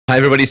Hi,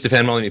 everybody.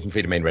 Stefan Molyneux from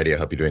Freedom Main Radio.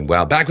 Hope you're doing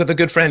well. Back with a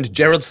good friend,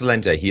 Gerald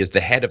Celente. He is the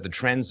head of the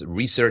Trends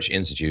Research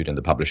Institute and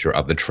the publisher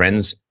of the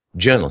Trends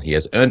Journal. He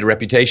has earned a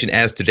reputation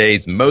as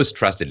today's most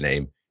trusted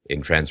name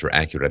in trends for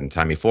accurate and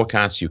timely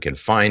forecasts. You can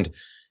find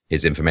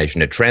his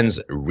information at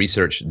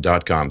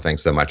trendsresearch.com.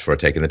 Thanks so much for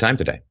taking the time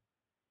today.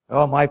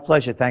 Oh, my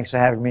pleasure. Thanks for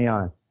having me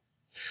on.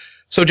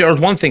 So, Gerald,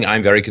 one thing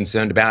I'm very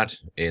concerned about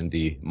in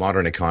the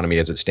modern economy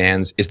as it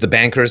stands is the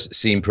bankers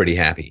seem pretty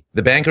happy.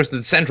 The bankers,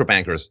 the central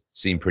bankers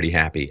seem pretty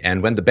happy.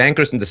 And when the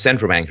bankers and the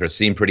central bankers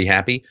seem pretty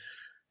happy,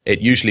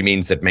 it usually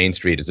means that Main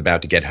Street is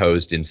about to get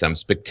hosed in some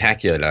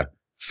spectacular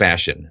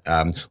fashion.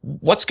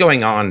 What's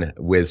going on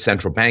with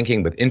central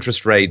banking, with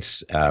interest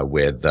rates,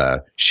 with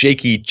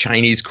shaky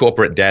Chinese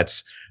corporate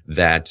debts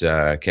that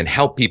can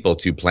help people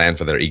to plan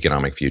for their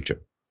economic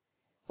future?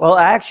 Well,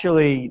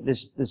 actually,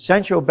 the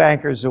central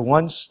bankers are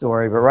one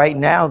story, but right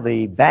now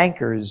the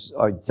bankers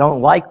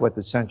don't like what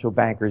the central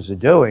bankers are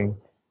doing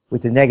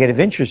with the negative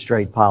interest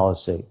rate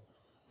policy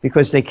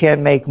because they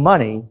can't make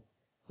money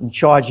in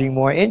charging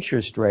more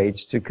interest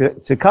rates to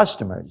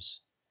customers.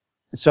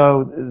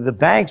 So the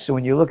banks,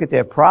 when you look at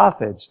their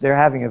profits, they're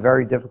having a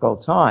very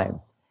difficult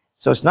time.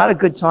 So it's not a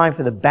good time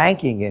for the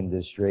banking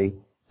industry.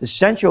 The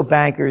central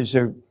bankers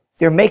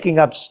they're making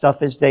up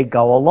stuff as they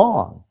go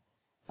along.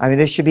 I mean,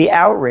 there should be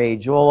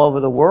outrage all over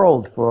the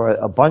world for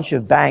a bunch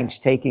of banks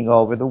taking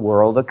over the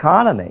world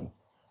economy.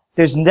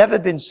 There's never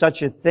been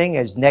such a thing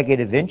as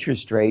negative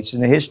interest rates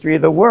in the history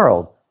of the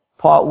world,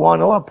 part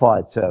one or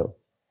part two.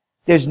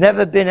 There's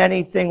never been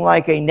anything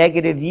like a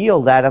negative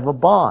yield out of a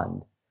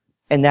bond.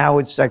 And now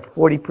it's like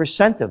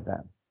 40% of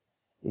them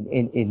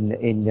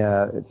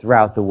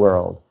throughout the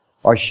world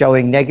are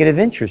showing negative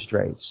interest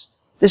rates.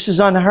 This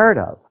is unheard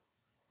of.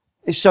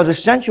 So the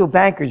central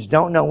bankers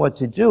don't know what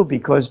to do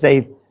because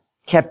they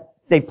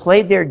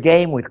played their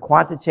game with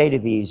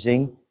quantitative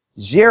easing,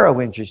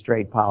 zero interest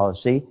rate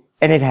policy,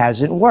 and it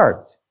hasn't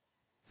worked.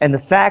 And the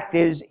fact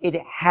is,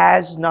 it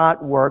has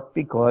not worked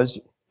because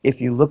if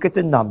you look at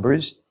the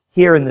numbers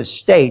here in the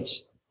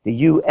States,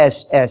 the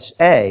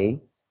USSA,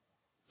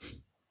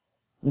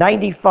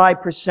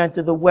 95%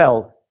 of the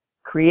wealth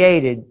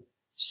created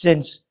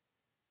since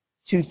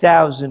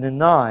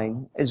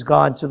 2009 has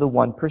gone to the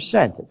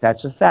 1%.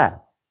 That's a fact.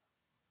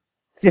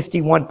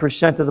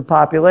 51% of the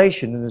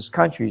population in this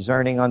country is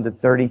earning under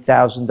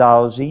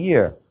 $30,000 a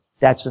year.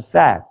 That's a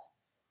fact.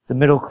 The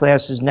middle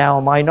class is now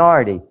a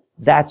minority.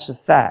 That's a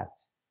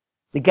fact.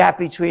 The gap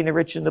between the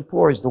rich and the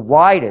poor is the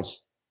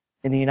widest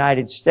in the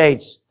United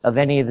States of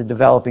any of the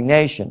developing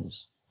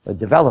nations, or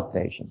developed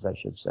nations, I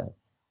should say.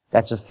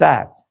 That's a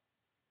fact.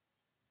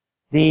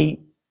 The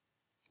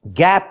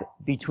gap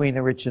between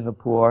the rich and the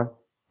poor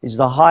is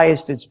the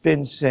highest it's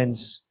been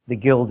since the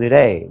Gilded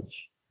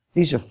Age.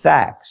 These are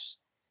facts.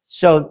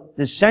 So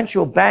the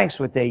central banks,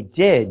 what they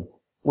did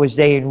was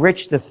they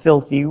enriched the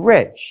filthy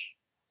rich.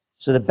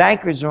 So the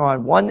bankers are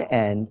on one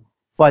end,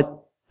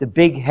 but the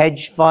big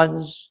hedge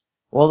funds,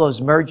 all those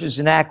mergers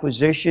and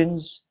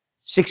acquisitions,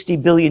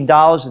 $60 billion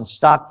in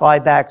stock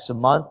buybacks a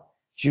month,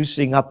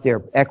 juicing up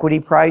their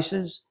equity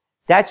prices,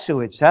 that's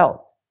who it's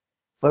helped.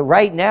 But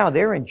right now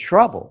they're in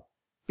trouble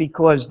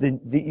because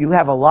you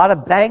have a lot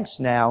of banks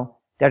now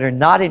that are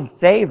not in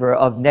favor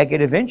of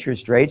negative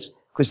interest rates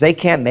because they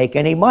can't make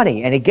any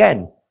money. And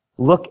again,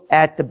 look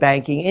at the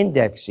banking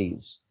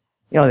indexes.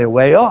 You know, they're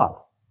way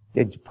off.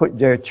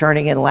 They're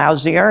turning in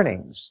lousy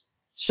earnings.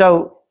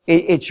 So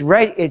it's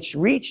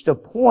reached a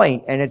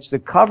point, and it's the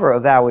cover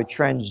of our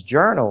Trends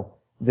Journal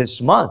this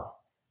month.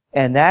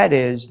 And that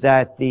is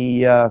that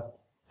the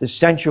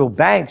central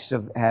banks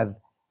have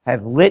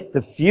lit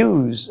the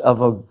fuse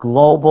of a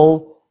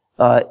global,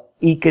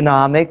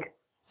 economic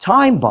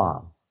time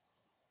bomb.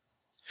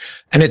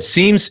 And it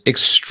seems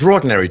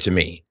extraordinary to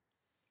me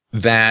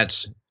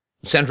that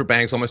central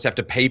banks almost have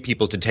to pay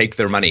people to take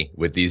their money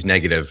with these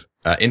negative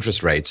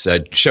interest rates.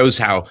 Shows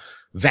how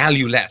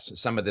valueless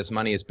some of this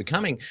money is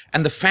becoming.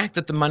 And the fact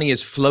that the money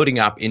is floating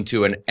up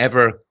into an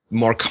ever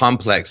more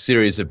complex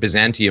series of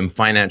Byzantium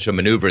financial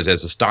maneuvers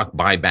as the stock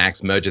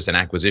buybacks, mergers and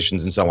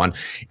acquisitions and so on,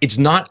 it's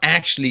not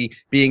actually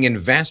being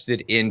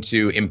invested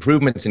into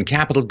improvements in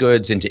capital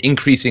goods, into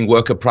increasing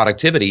worker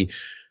productivity.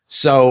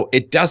 So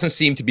it doesn't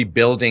seem to be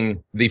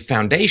building the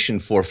foundation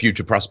for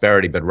future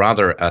prosperity, but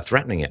rather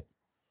threatening it.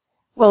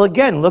 Well,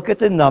 again, look at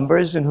the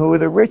numbers and who are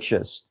the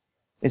richest.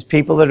 It's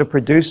people that are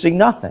producing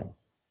nothing.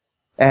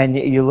 And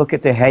you look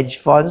at the hedge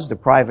funds, the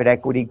private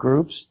equity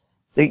groups,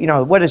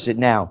 what is it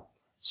now?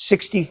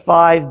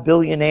 65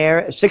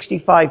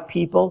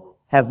 people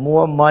have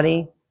more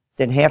money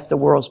than half the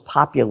world's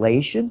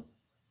population?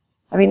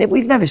 I mean,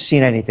 we've never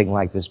seen anything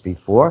like this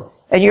before.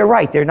 And you're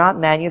right, they're not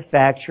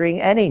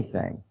manufacturing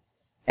anything.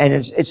 And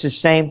it's the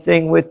same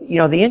thing with,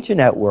 the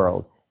internet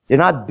world. They're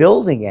not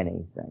building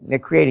anything. They're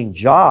creating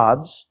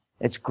jobs.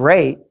 It's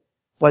great.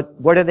 But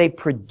what are they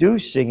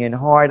producing in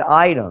hard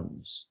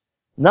items?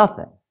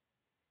 Nothing.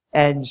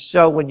 And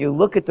so when you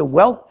look at the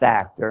wealth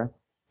factor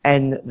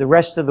and the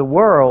rest of the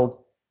world,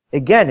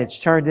 again, it's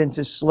turned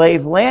into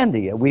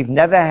slavelandia. We've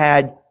never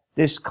had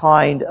this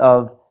kind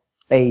of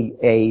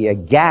a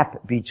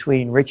gap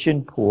between rich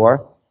and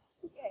poor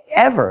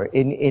ever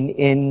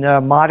in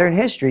modern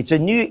history. It's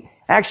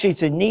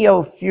a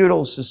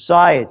neo-feudal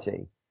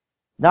society,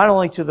 not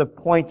only to the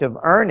point of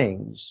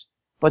earnings,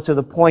 but to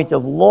the point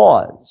of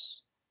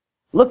laws.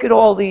 Look at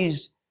all the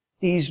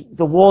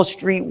Wall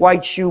Street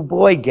white shoe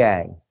boy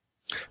gang.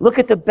 Look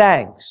at the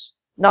banks.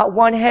 Not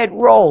one head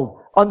rolled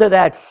under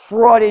that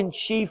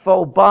fraud-in-chief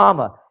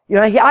Obama. You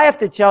know, I have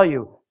to tell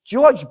you,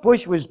 George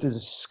Bush was a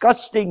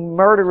disgusting,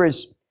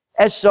 murderous,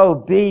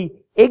 SOB,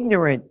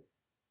 ignorant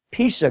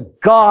piece of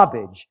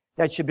garbage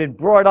that should have been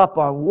brought up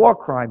on war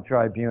crime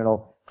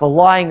tribunal for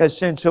lying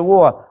us into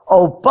war.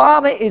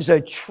 Obama is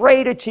a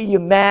traitor to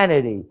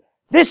humanity.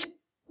 This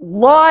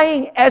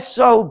lying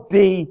SOB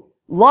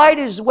lied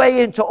his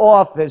way into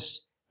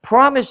office,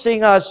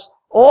 promising us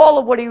all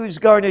of what he was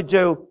going to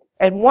do,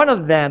 and one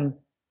of them,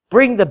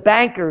 bring the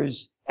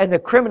bankers and the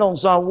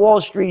criminals on Wall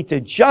Street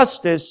to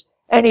justice,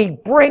 and he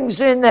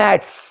brings in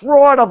that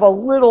fraud of a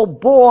little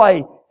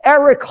boy,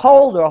 Eric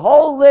Holder.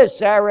 Hold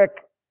this,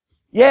 Eric.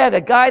 Yeah,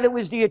 the guy that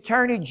was the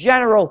attorney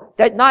general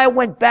that now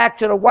went back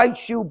to the white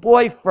shoe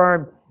boy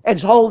firm and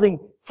is holding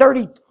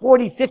 $30,000,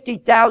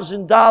 $40,000,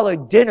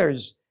 $50,000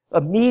 dinners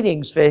of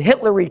meetings for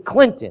Hillary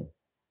Clinton.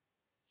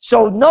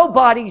 So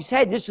nobody's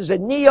head. This is a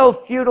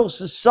neo-feudal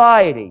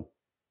society.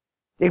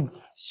 They've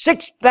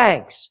 6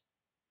 banks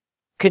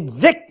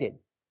convicted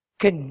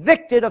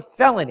of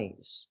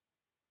felonies.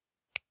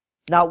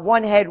 Not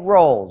one head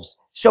rolls.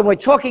 So we're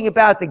talking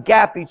about the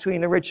gap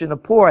between the rich and the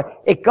poor.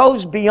 It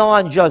goes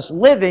beyond just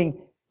living.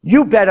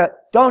 You better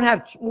don't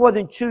have more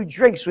than 2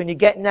 drinks when you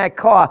get in that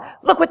car.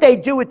 Look what they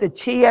do with the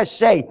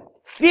TSA.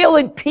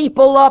 Feeling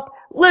people up,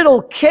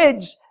 little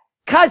kids.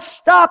 God,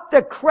 stop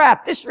the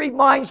crap. This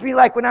reminds me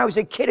like when I was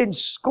a kid in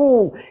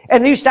school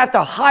and they used to have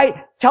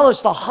to tell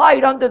us to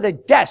hide under the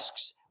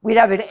desks. We'd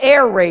have an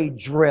air raid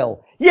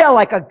drill. Yeah,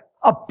 like a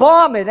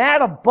bomb, an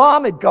atom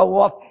bomb would go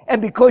off,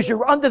 and because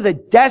you're under the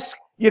desk,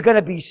 you're going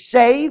to be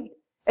saved.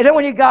 And then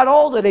when you got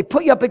older, they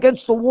put you up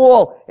against the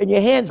wall and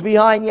your hands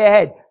behind your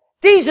head.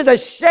 These are the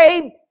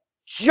same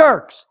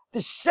jerks,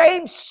 the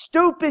same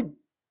stupid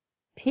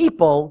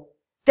people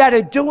that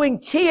are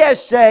doing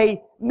TSA,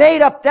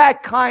 made up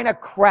that kind of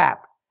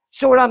crap.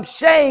 So what I'm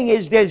saying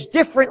is there's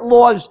different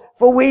laws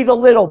for we the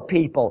little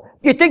people.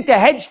 You think the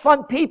hedge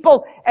fund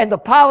people and the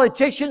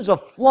politicians are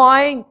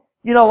flying,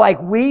 you know,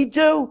 like we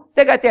do?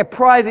 They got their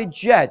private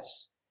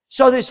jets.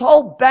 So this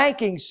whole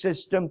banking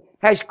system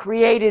has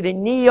created a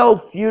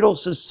neo-feudal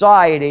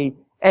society,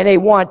 and they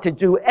want to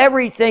do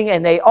everything,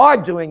 and they are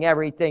doing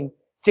everything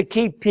to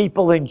keep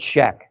people in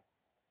check.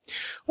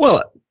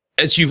 Well,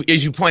 as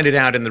you pointed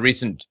out in the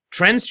recent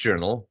Trends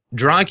Journal,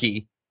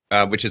 Draghi,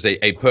 which is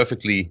a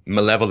perfectly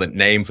malevolent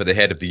name for the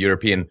head of the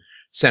European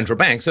Central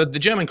Bank. So the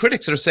German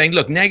critics are saying,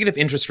 look, negative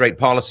interest rate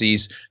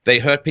policies, they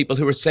hurt people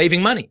who are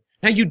saving money.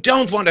 Now, you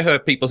don't want to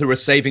hurt people who are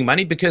saving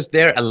money because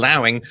they're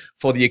allowing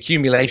for the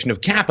accumulation of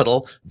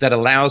capital that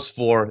allows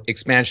for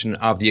expansion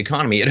of the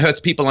economy. It hurts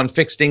people on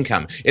fixed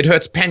income. It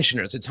hurts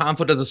pensioners. It's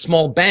harmful to the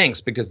small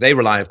banks because they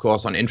rely, of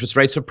course, on interest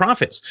rates for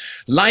profits.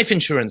 Life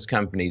insurance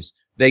companies,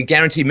 they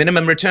guarantee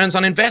minimum returns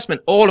on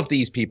investment. All of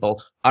these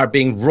people are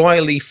being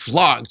royally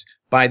flogged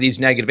by these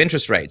negative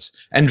interest rates.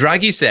 And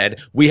Draghi said,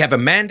 we have a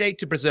mandate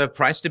to preserve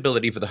price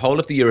stability for the whole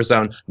of the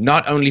Eurozone,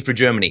 not only for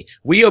Germany.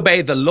 We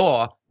obey the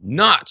law,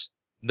 not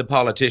the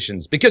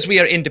politicians, because we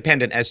are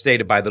independent as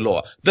stated by the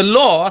law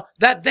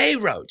that they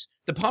wrote.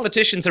 The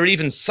politicians are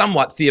even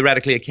somewhat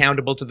theoretically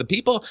accountable to the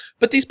people,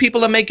 but these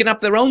people are making up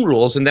their own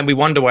rules, and then we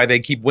wonder why they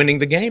keep winning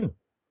the game.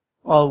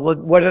 Well,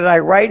 what did I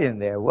write in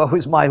there? What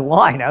was my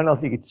line? I don't know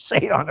if you could say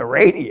it on the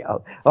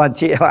radio, on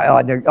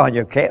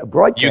your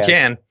broadcast. You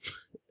can.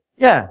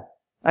 Yeah.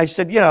 I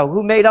said, you know,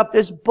 who made up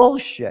this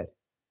bullshit?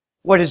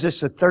 What is this,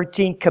 the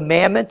 13th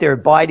commandment? They're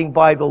abiding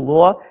by the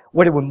law.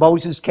 When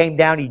Moses came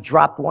down, he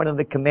dropped one of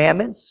the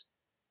commandments?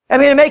 I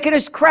mean, they're making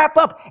this crap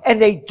up,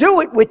 and they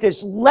do it with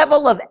this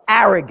level of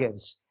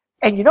arrogance.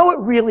 And you know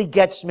what really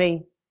gets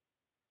me?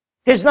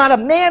 There's not a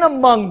man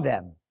among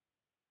them.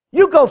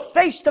 You go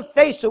face to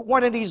face with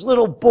one of these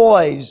little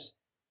boys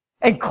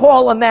and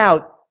call them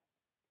out.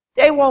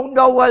 They won't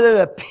know whether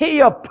to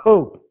pee or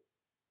poop.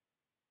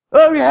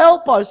 Oh,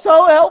 help us.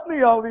 Oh, help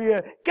me over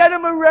here. Get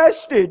him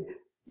arrested.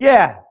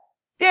 Yeah.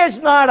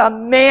 There's not a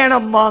man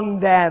among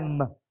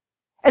them.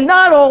 And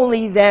not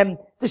only them,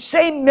 the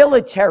same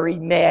military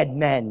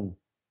madmen.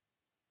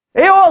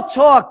 They all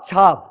talk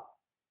tough.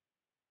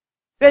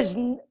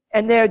 And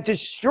they're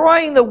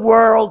destroying the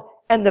world,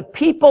 and the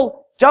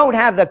people don't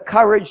have the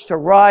courage to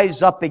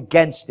rise up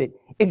against it.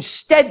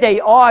 Instead,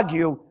 they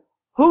argue,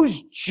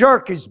 whose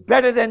jerk is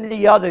better than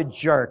the other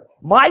jerk?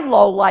 My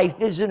low life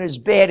isn't as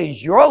bad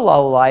as your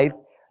low life.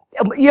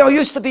 You know, it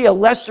used to be a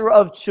lesser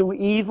of 2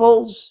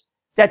 evils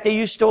that they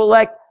used to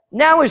elect.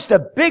 Now it's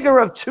the bigger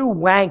of 2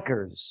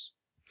 wankers.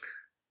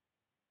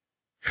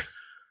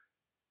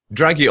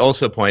 Draghi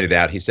also pointed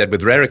out, he said,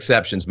 with rare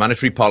exceptions,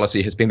 monetary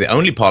policy has been the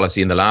only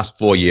policy in the last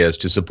 4 years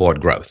to support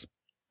growth.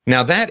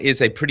 Now, that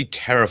is a pretty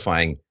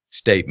terrifying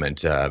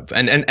statement,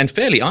 and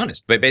fairly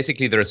honest. But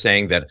basically, they're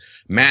saying that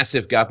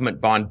massive government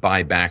bond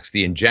buybacks,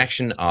 the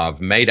injection of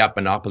made-up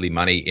monopoly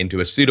money into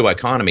a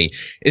pseudo-economy,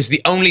 is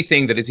the only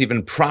thing that has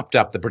even propped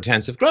up the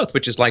pretense of growth,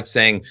 which is like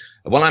saying,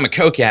 well, I'm a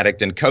Coke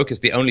addict, and Coke is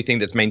the only thing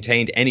that's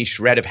maintained any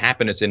shred of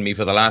happiness in me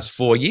for the last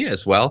 4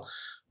 years. Well,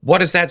 what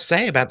does that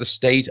say about the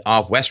state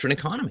of Western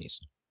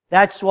economies?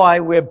 That's why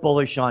we're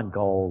bullish on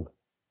gold,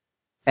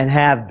 and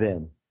have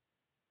been.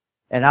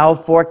 And our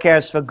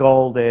forecast for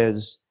gold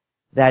is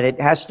that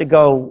it has to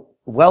go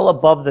well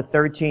above the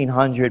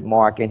 1,300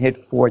 mark and hit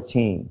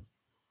 14.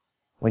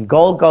 When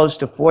gold goes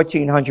to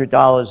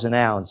 $1,400 an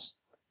ounce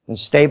and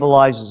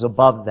stabilizes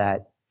above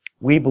that,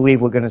 we believe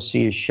we're going to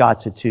see a shot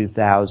to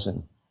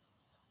 2,000.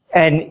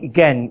 And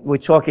again, we're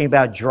talking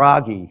about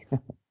Draghi.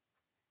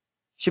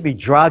 Should be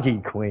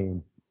Draghi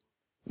Queen.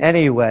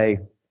 Anyway,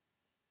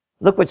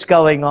 look what's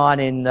going on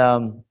in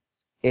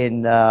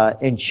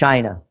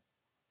China.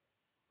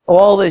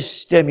 All this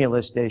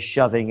stimulus they're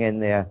shoving in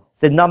there.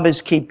 The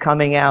numbers keep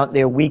coming out.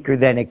 They're weaker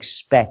than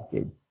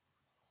expected.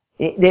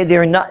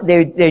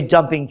 They're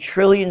dumping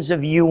trillions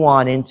of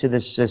yuan into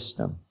the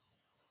system.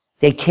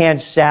 They can't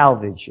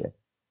salvage it.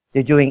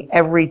 They're doing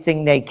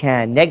everything they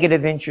can.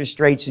 Negative interest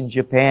rates in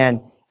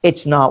Japan,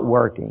 it's not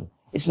working.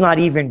 It's not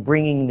even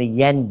bringing the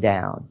yen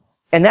down.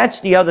 And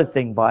that's the other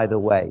thing, by the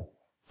way.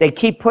 They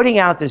keep putting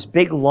out this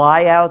big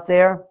lie out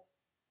there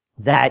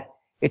that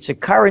it's a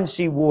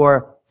currency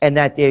war and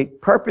that they're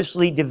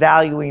purposely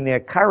devaluing their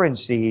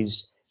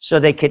currencies so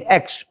they can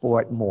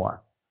export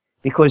more.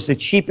 Because the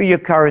cheaper your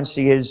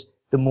currency is,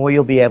 the more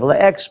you'll be able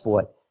to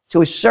export.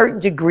 To a certain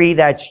degree,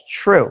 that's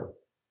true.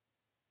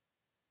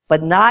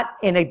 But not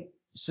in a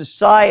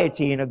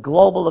society, in a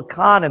global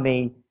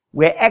economy,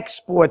 where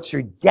exports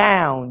are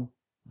down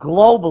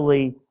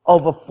globally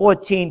over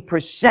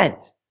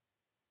 14%.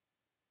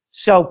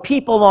 So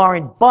people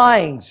aren't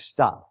buying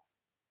stuff.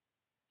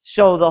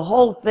 So the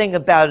whole thing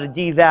about a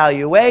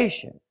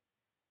devaluation,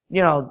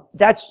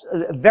 that's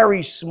a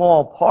very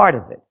small part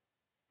of it.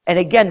 And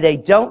again, they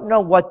don't know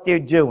what they're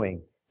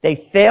doing. They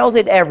failed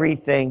at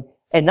everything.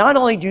 And not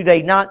only do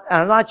they not,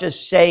 I'm not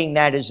just saying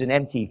that as an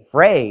empty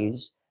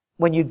phrase.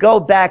 When you go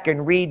back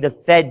and read the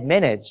Fed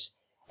minutes,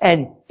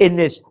 and in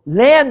this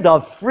land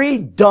of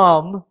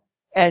freedom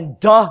and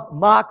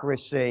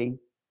democracy,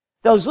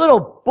 those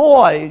little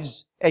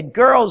boys and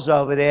girls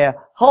over there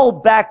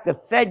hold back the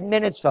Fed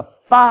minutes for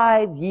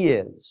 5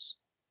 years.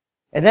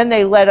 And then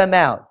they let them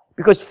out.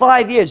 Because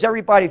 5 years,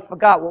 everybody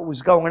forgot what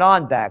was going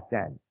on back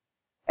then.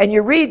 And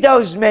you read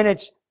those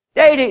minutes,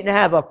 they didn't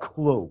have a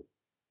clue.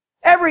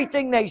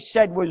 Everything they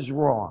said was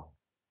wrong.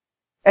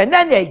 And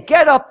then they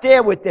get up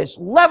there with this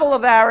level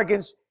of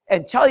arrogance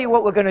and tell you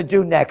what we're going to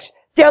do next.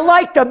 They're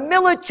like the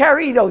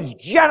military, those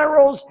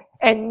generals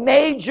and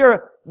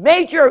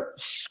major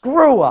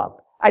screw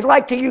up. I'd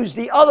like to use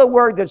the other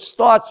word that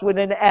starts with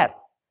an F.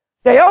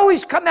 They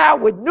always come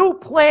out with new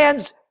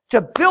plans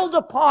to build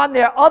upon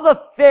their other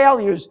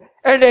failures,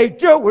 and they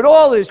do it with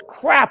all this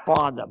crap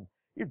on them.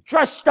 You're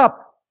dressed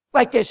up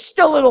like they're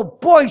still little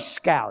Boy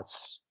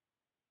Scouts.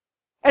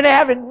 And they're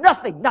having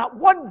nothing, not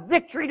one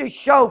victory to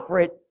show for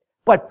it,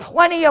 but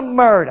plenty of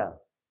murder.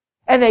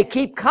 And they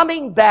keep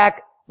coming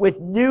back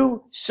with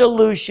new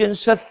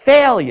solutions for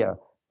failure.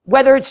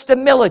 Whether it's the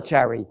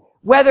military,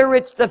 whether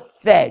it's the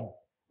Fed,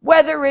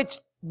 whether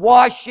it's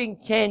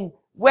Washington,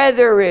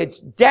 whether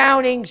it's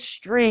Downing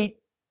Street,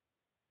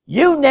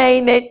 you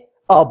name it,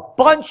 a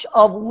bunch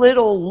of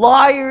little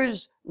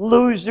liars,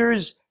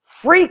 losers,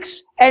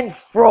 freaks, and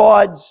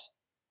frauds.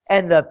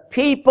 And the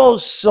people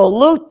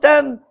salute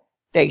them.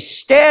 They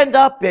stand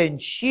up and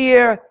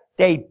cheer.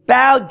 They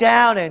bow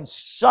down and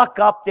suck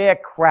up their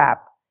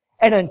crap.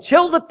 And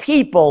until the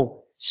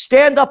people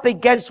stand up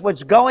against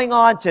what's going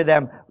on to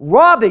them,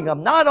 robbing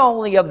them not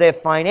only of their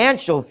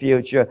financial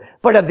future,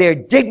 but of their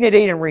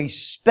dignity and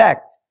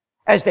respect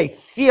as they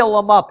feel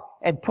them up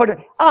and put it.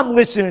 I'm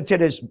listening to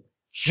this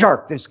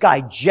jerk, this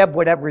guy, Jeb,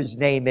 whatever his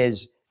name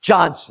is,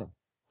 Johnson,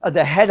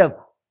 the head of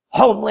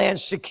Homeland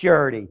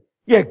Security.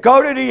 Yeah,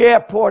 go to the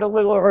airport a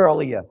little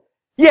earlier.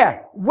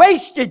 Yeah,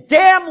 waste your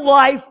damn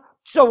life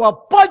so a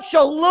bunch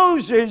of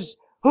losers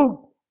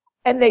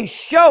and they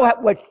show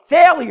what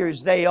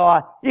failures they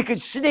are. You could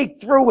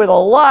sneak through with a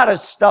lot of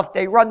stuff.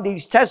 They run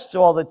these tests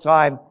all the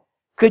time.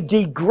 Could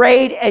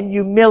degrade and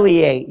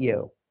humiliate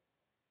you.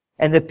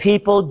 And the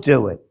people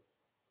do it.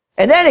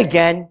 And then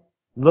again,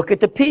 look at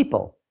the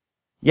people.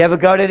 You ever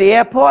go to the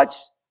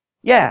airports?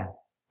 Yeah.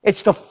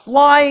 It's the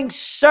flying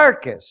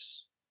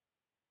circus.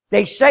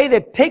 They say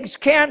that pigs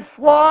can't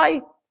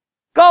fly.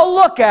 Go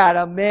look at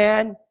them,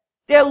 man.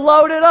 They're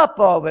loaded up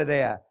over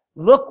there.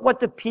 Look what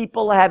the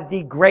people have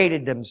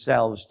degraded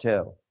themselves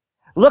to.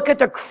 Look at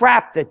the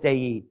crap that they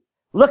eat.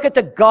 Look at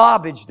the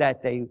garbage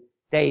that they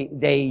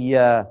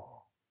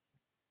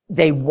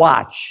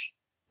watch.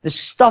 The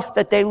stuff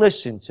that they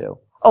listen to.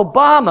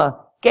 Obama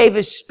gave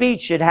a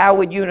speech at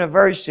Howard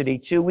University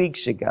 2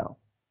 weeks ago.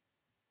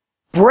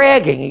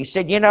 Bragging. He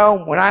said,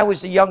 when I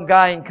was a young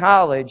guy in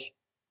college,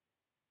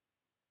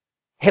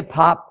 hip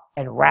hop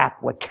and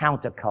rap were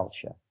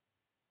counterculture.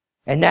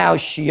 And now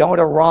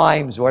Shiona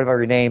Rhimes, whatever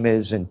her name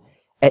is, and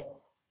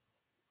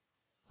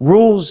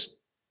rules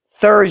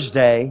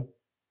Thursday,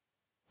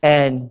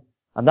 and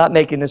I'm not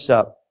making this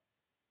up,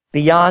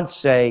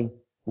 Beyonce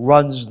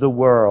runs the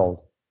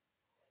world.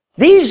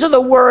 These are the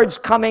words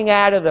coming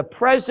out of the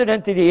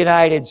President of the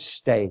United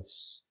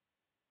States.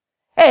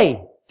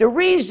 Hey, the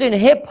reason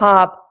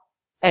hip-hop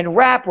and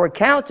rap were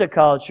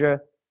counterculture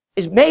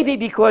is maybe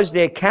because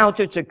they're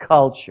counter to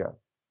culture.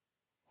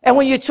 And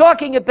when you're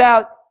talking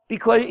about,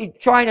 because you're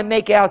trying to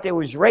make out there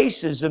was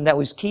racism that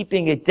was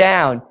keeping it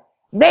down,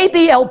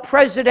 maybe El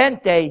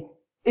Presidente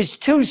is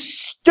too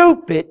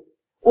stupid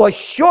or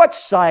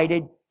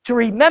short-sighted to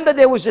remember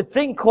there was a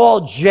thing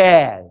called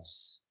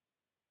jazz.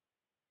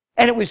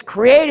 And it was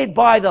created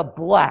by the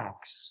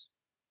blacks.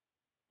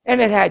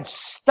 And it had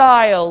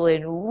style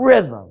and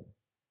rhythm.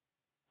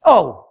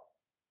 Oh,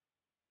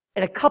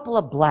 and a couple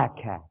of black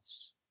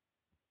cats,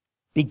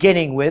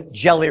 beginning with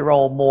Jelly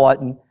Roll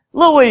Morton,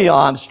 Louis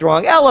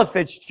Armstrong, Ella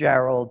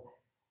Fitzgerald,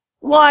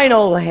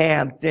 Lionel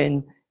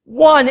Hampton,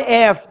 one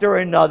after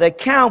another,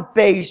 Count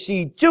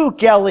Basie,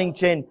 Duke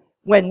Ellington,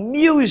 when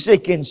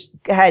music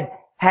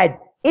had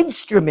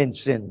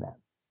instruments in them.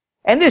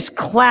 And this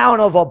clown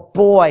of a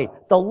boy,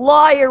 the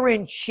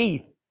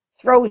liar-in-chief,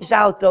 throws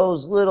out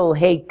those little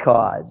hate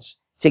cards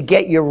to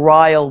get you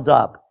riled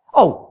up.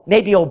 Oh,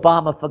 maybe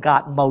Obama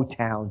forgot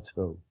Motown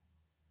too.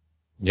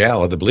 Yeah,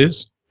 or the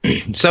blues.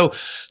 So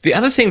the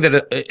other thing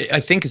that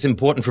I think is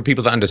important for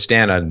people to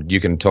understand, and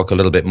you can talk a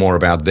little bit more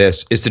about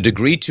this, is the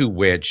degree to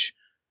which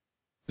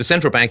the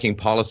central banking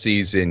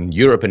policies in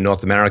Europe and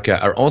North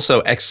America are also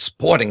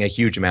exporting a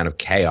huge amount of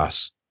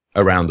chaos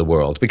around the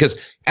world. Because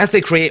as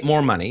they create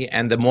more money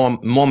and the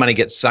more money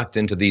gets sucked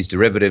into these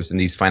derivatives and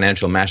these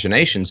financial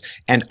machinations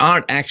and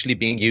aren't actually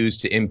being used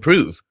to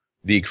improve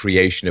the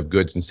creation of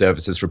goods and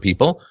services for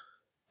people,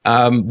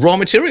 raw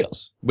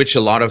materials, which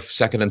a lot of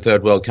second and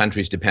third world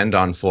countries depend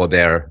on for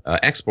their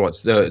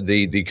exports,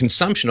 the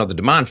consumption or the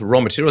demand for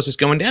raw materials is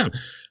going down.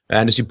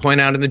 And as you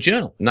point out in the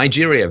journal,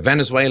 Nigeria,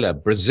 Venezuela,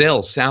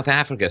 Brazil, South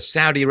Africa,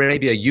 Saudi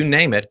Arabia, you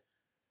name it,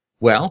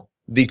 well,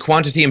 the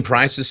quantity and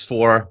prices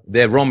for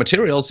their raw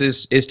materials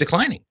is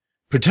declining.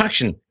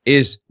 Production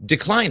is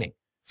declining.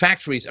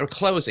 Factories are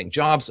closing.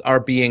 Jobs are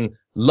being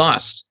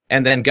lost.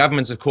 And then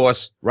governments, of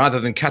course, rather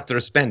than cut their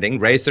spending,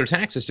 raise their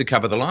taxes to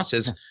cover the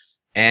losses.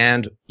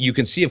 And you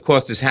can see, of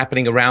course, this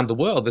happening around the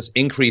world, this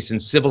increase in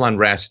civil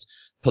unrest,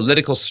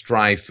 political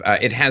strife.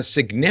 It has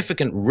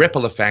significant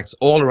ripple effects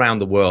all around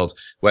the world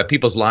where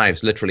people's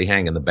lives literally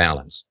hang in the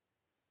balance.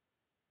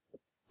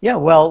 Yeah,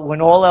 well,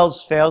 when all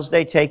else fails,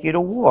 they take you to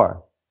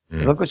war.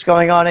 Look what's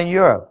going on in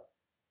Europe.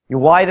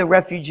 Why the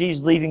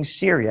refugees leaving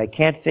Syria? I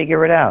can't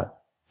figure it out.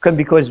 Couldn't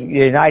because the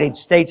United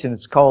States and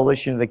its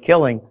coalition of the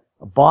killing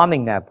are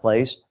bombing that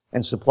place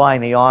and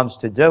supplying the arms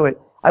to do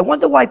it. I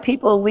wonder why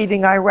people are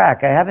leaving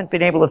Iraq. I haven't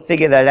been able to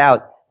figure that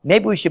out.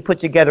 Maybe we should put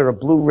together a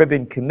blue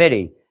ribbon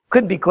committee.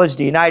 Couldn't because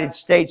the United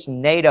States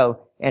and NATO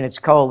and its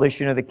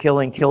coalition of the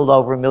killing killed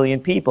over 1 million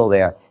people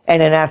there.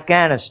 And in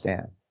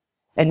Afghanistan.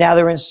 And now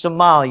they're in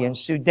Somalia and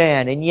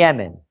Sudan and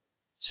Yemen,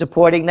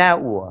 supporting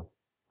that war.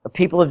 The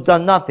people have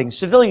done nothing.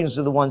 Civilians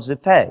are the ones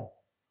that pay.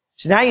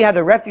 So now you have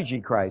the refugee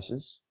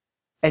crisis,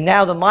 and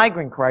now the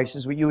migrant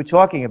crisis, what you were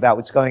talking about,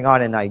 what's going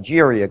on in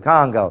Nigeria,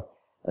 Congo,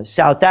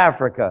 South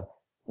Africa,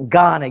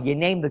 Ghana, you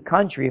name the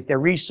country. If they're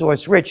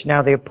resource rich,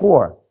 now they're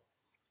poor.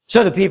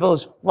 So the people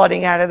is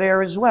flooding out of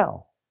there as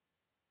well.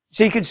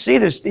 So you can see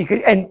this,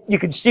 and you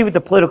can see what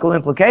the political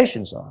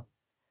implications are.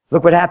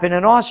 Look what happened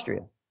in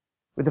Austria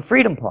with the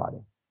Freedom Party.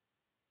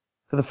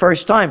 For the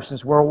first time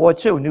since World War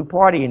II, a new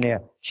party in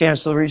there.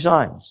 Chancellor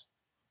resigns.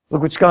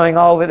 Look what's going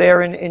on over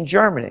there in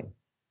Germany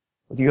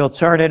with the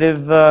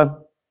alternative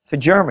for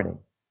Germany,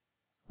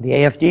 the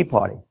AfD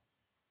party.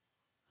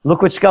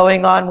 Look what's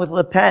going on with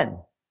Le Pen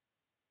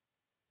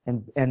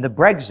and the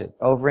Brexit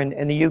over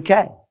in the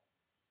UK.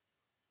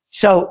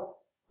 So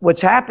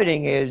what's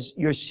happening is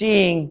you're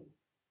seeing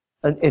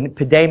in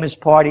Podemos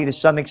party to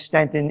some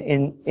extent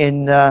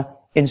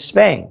in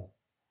Spain.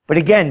 But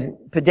again,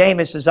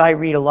 Podemos, as I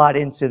read a lot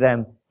into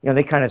them,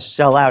 they kind of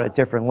sell out at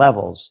different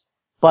levels.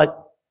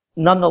 But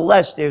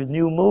nonetheless, there's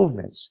new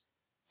movements.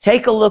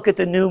 Take a look at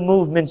the new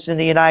movements in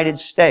the United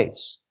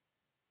States.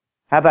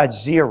 How about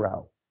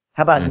zero?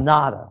 How about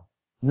nada?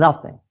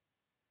 Nothing.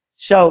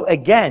 So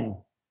again,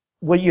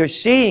 what you're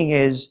seeing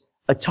is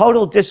a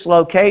total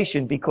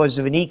dislocation because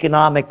of an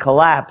economic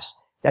collapse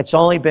that's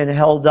only been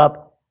held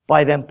up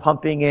by them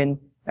pumping in,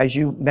 as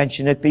you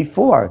mentioned it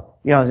before,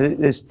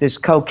 this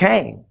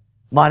cocaine,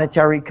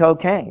 monetary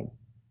cocaine,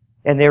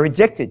 and they're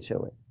addicted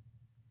to it.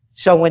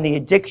 So when the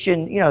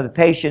addiction, the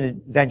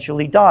patient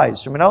eventually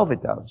dies from an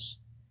overdose.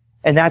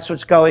 And that's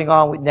what's going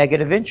on with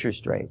negative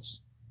interest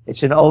rates.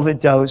 It's an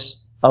overdose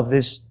of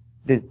this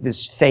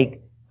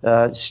fake,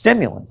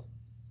 stimulant.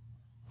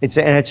 It's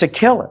a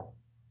killer.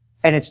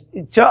 And it's,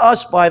 to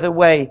us, by the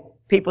way,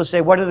 people say,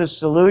 what are the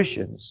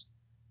solutions?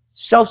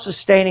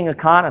 Self-sustaining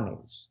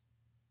economies.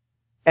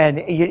 And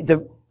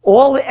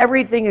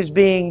everything is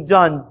being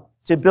done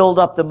to build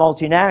up the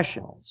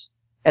multinationals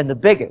and the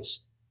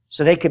biggest.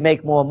 so they can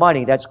make more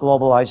money. That's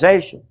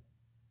globalization.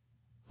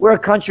 We're a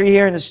country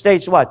here in the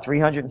States, what,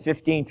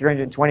 315,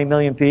 320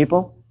 million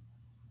people?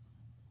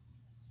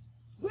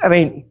 I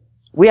mean,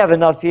 we have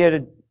enough here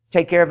to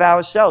take care of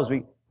ourselves.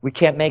 We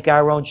can't make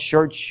our own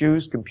shirts,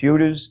 shoes,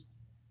 computers.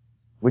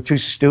 We're too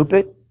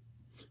stupid.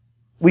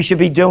 We should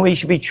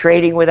be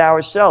trading with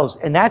ourselves.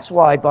 And that's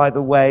why, by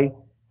the way,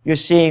 you're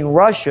seeing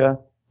Russia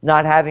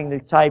not having the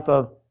type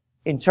of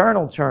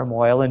internal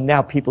turmoil. And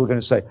now people are going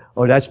to say,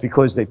 oh, that's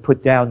because they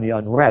put down the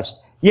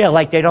unrest. Yeah,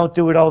 like they don't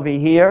do it over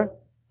here.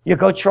 You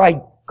go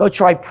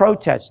try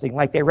protesting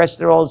like they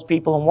arrested all those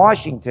people in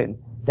Washington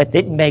that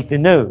didn't make the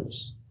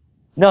news.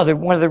 No,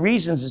 one of the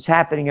reasons it's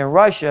happening in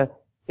Russia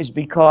is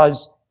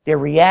because they're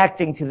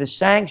reacting to the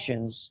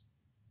sanctions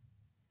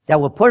that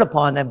were put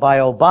upon them by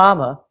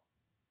Obama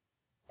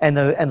and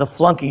the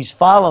flunkies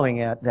following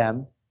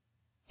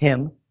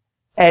him,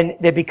 and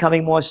they're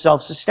becoming more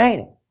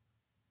self-sustaining.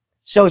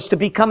 So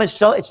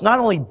it's not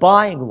only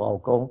buying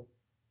local,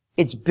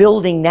 it's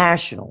building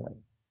nationally.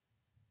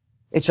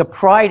 It's a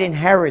pride in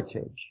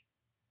heritage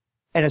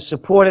and a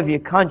support of your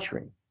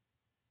country.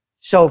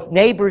 So if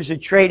neighbors are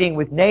trading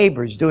with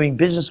neighbors, doing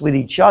business with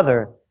each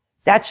other,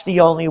 that's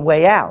the only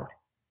way out.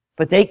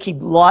 But they keep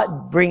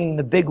bringing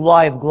the big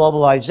lie of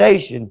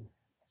globalization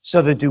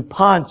so the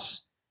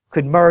DuPonts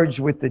could merge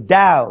with the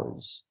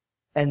Dows,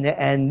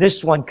 and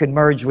this one could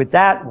merge with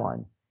that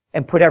one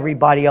and put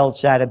everybody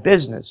else out of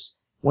business.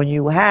 When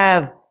you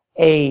have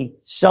a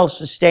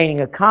self-sustaining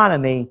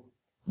economy,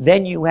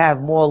 then you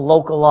have more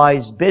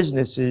localized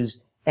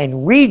businesses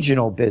and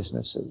regional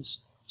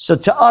businesses. So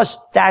to us,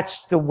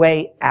 that's the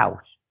way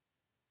out.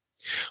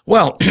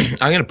 Well, I'm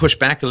going to push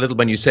back a little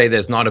when you say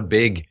there's not a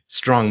big,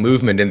 strong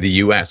movement in the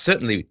U.S.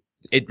 Certainly,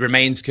 it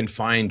remains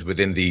confined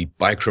within the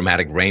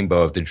bichromatic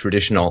rainbow of the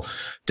traditional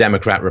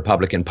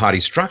Democrat-Republican Party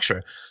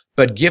structure.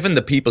 But given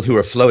the people who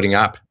are floating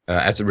up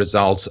as a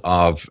result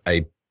of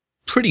a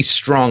pretty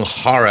strong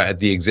horror at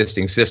the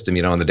existing system,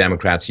 on the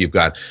Democrats, you've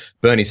got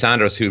Bernie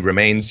Sanders, who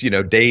remains,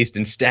 dazed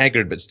and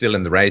staggered, but still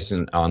in the race.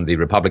 And on the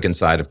Republican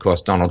side, of course,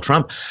 Donald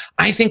Trump.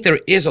 I think there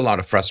is a lot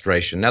of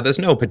frustration. Now, there's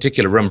no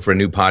particular room for a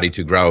new party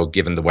to grow,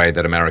 given the way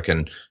that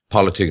American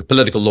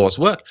political laws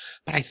work.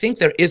 But I think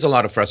there is a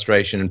lot of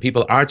frustration, and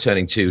people are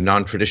turning to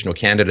non-traditional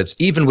candidates,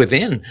 even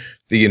within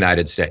the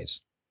United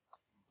States.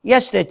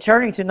 Yes, they're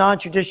turning to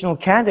non-traditional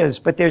candidates,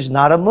 but there's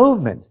not a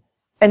movement.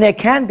 And there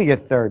can be a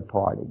third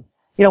party.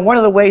 One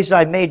of the ways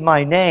I made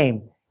my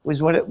name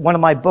was one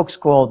of my books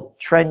called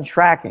Trend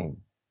Tracking.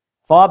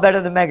 Far better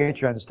than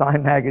Megatrends,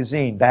 Time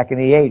magazine, back in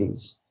the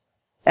 80s.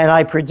 And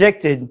I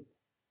predicted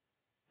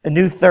a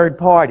new third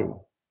party.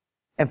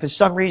 And for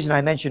some reason,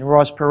 I mentioned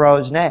Ross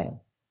Perot's name.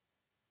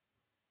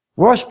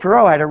 Ross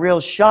Perot had a real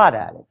shot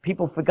at it.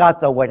 People forgot,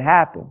 though, what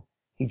happened.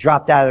 He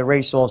dropped out of the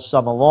race all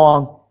summer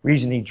long.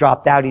 Reason he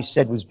dropped out, he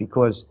said, was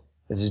because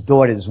of his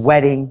daughter's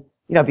wedding.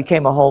 It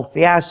became a whole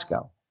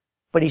fiasco.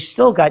 But he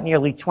still got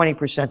nearly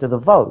 20% of the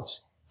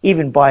votes,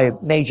 even by a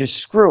major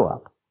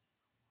screw-up.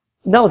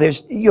 No,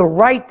 you're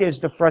right, there's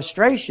the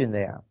frustration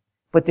there.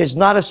 But there's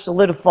not a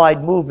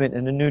solidified movement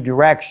in a new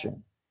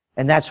direction.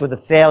 And that's where the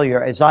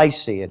failure, as I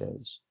see it,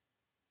 is.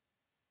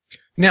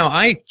 Now,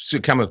 I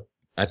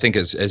think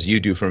as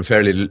you do, from a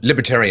fairly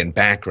libertarian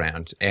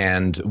background.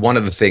 And one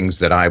of the things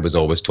that I was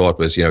always taught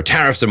was,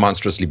 tariffs are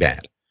monstrously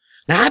bad.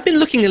 Now, I've been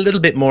looking a little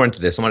bit more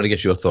into this. I wanted to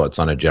get your thoughts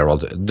on it,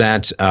 Gerald,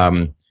 that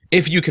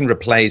if you can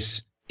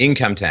replace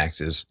income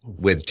taxes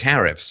with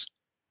tariffs,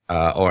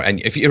 and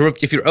if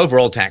your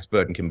overall tax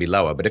burden can be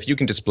lower, but if you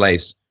can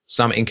displace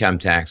some income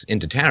tax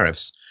into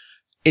tariffs,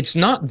 it's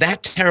not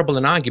that terrible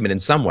an argument in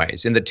some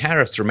ways, in that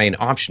tariffs remain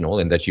optional,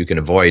 in that you can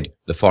avoid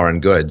the foreign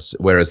goods,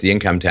 whereas the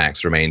income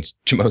tax remains,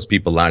 to most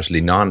people, largely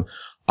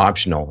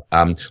non-optional.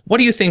 What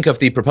do you think of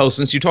the proposal?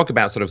 Since you talk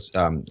about sort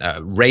of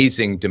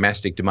raising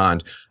domestic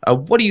demand,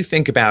 what do you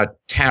think about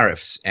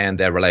tariffs and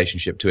their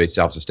relationship to a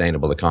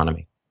self-sustainable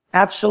economy?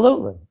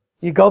 Absolutely.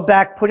 You go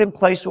back, put in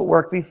place what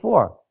worked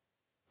before.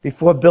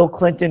 Before Bill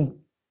Clinton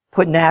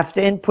put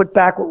NAFTA in, put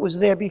back what was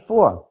there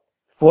before.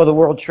 Before the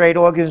World Trade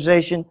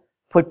Organization,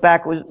 put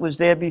back what was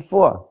there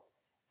before.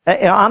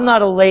 I'm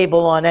not a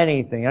label on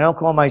anything. I don't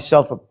call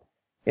myself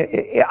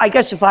I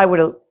guess if I were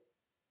to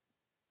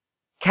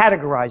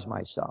categorize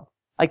myself,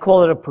 I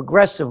call it a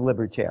progressive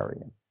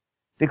libertarian,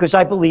 because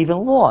I believe in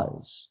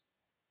laws.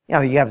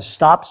 You have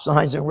stop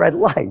signs and red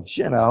lights,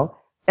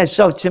 And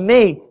so to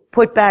me,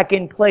 put back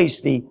in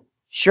place the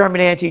Sherman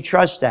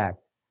Antitrust Act,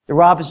 the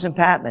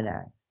Robinson-Patman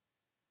Act,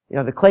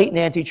 the Clayton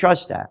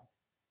Antitrust Act.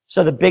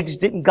 So the bigs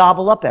didn't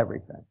gobble up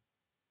everything.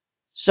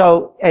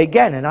 So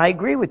again, and I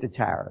agree with the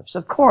tariffs,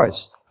 of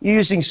course. You're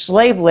using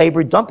slave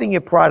labor, dumping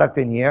your product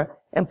in here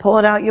and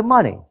pulling out your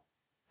money.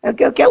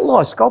 Get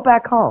lost, go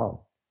back home.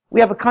 We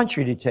have a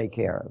country to take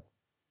care of.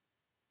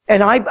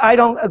 And I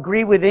don't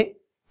agree with it.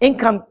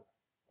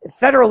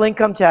 Federal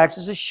income tax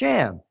is a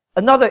sham.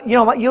 Another,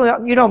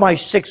 my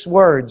 6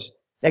 words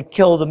that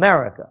killed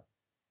America.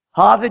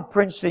 Harvard,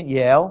 Princeton,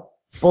 Yale,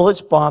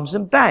 bullets, bombs,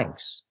 and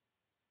banks.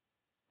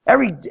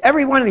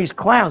 Every one of these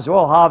clowns are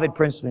all Harvard,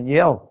 Princeton,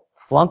 Yale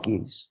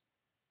flunkies.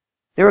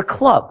 They're a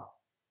club.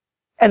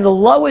 And the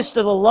lowest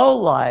of the low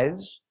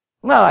lives,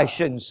 well, I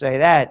shouldn't say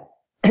that,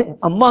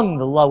 among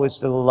the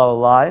lowest of the low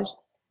lives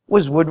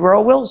was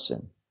Woodrow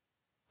Wilson,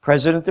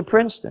 president of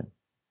Princeton.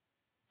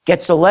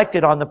 Gets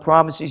elected on the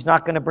promise he's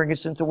not going to bring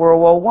us into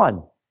World War I,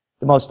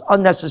 the most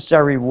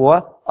unnecessary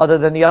war other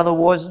than the other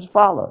wars that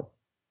followed.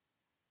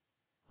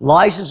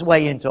 Lies his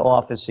way into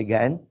office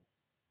again,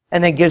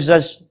 and then gives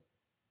us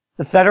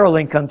the federal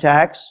income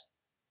tax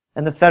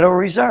and the Federal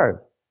Reserve.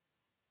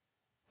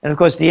 And of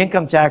course, the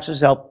income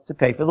taxes help to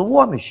pay for the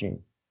war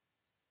machine.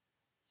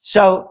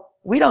 So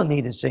we don't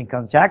need this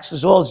income tax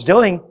because all it's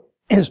doing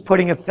is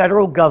putting a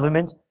federal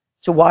government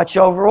to watch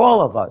over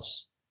all of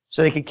us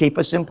so they can keep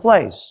us in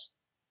place.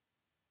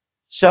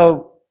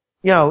 So,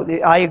 you know,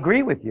 I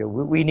agree with you.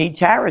 We need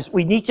tariffs.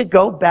 We need to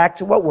go back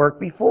to what worked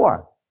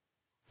before.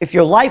 If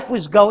your life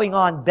was going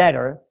on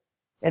better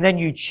and then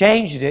you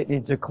changed it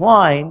in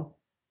decline,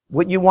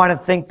 wouldn't you want to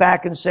think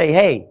back and say,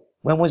 hey,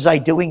 when was I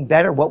doing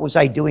better? What was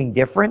I doing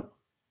different?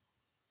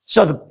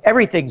 So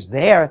everything's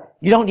there.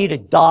 You don't need a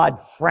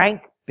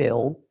Dodd-Frank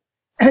bill.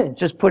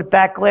 Just put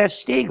back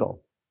Glass-Steagall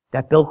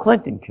that Bill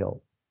Clinton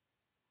killed.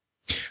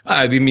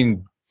 I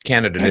mean,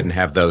 Canada didn't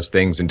have those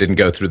things and didn't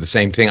go through the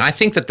same thing. I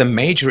think that the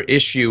major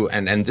issue,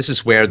 and this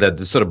is where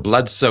the sort of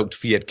blood-soaked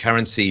fiat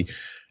currency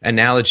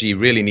analogy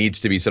really needs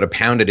to be sort of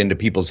pounded into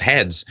people's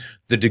heads,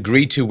 the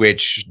degree to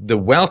which the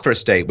welfare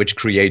state, which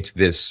creates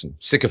this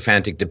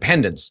sycophantic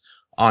dependence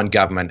on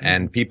government,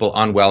 and people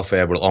on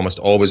welfare will almost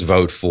always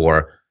vote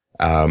for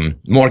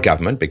more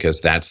government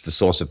because that's the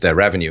source of their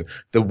revenue.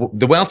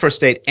 The welfare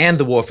state and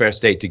the warfare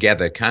state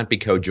together can't be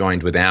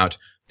co-joined without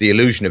the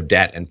illusion of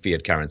debt and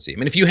fiat currency. I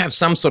mean, if you have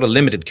some sort of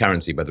limited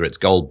currency, whether it's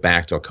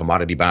gold-backed or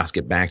commodity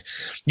basket-backed,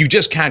 you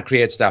just can't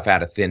create stuff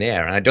out of thin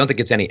air. And I don't think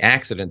it's any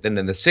accident that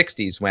in the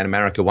 60s, when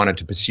America wanted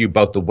to pursue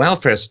both the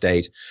welfare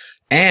state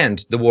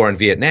and the war in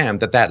Vietnam,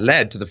 that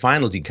led to the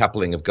final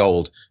decoupling of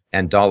gold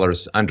and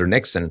dollars under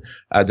Nixon.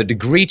 The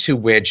degree to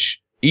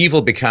which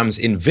evil becomes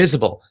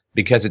invisible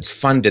because it's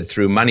funded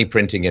through money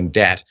printing and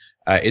debt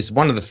is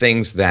one of the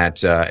things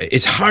that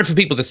is hard for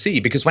people to see,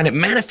 because when it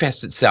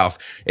manifests itself,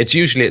 it's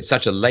usually at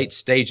such a late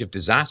stage of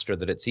disaster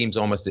that it seems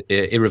almost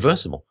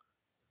irreversible.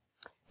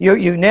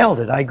 You nailed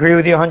it. I agree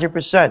with you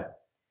 100%.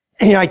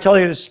 You know, I told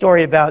you the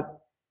story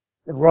about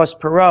Ross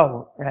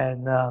Perot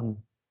and,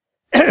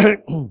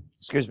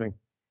 excuse me,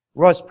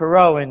 Ross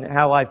Perot and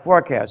how I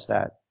forecast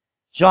that.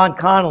 John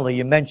Connally,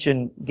 you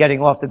mentioned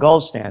getting off the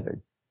gold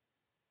standard.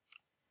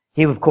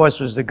 He, of course,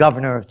 was the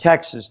governor of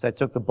Texas that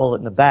took the bullet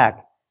in the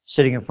back,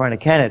 sitting in front of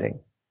Kennedy.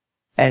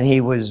 And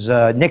he was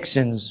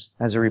Nixon's,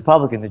 as a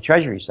Republican, the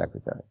Treasury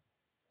Secretary.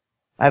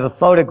 I have a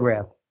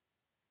photograph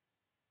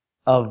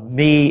of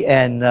me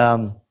and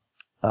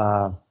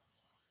John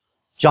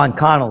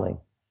Connally,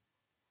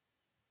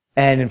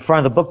 and in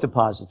front of the book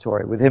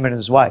depository with him and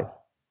his wife.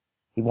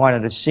 He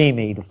wanted to see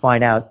me to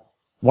find out,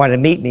 wanted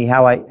to meet me,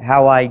 how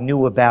I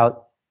knew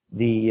about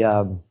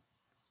the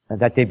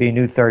that there'd be a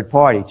new third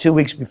party 2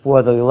 weeks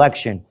before the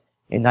election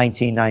in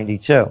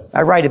 1992.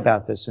 I write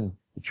about this in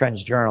the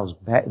Trends journals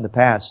in the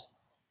past.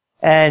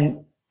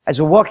 And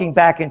as we're walking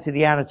back into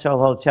the Anatole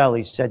Hotel,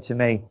 he said to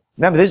me,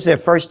 remember, this is their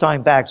first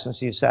time back since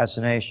the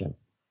assassination.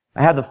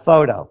 I have the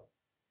photo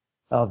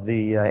of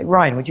the,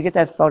 Ryan, would you get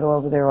that photo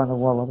over there on the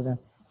wall over there?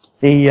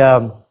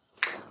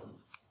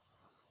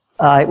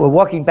 We're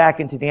walking back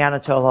into the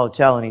Anatole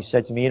Hotel, and he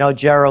said to me, you know,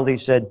 Gerald, he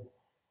said,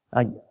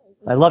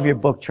 I love your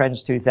book, Trend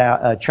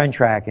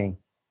Tracking.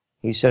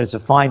 He said, it's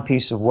a fine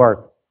piece of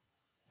work.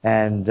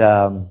 And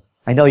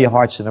I know your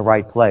heart's in the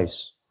right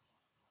place.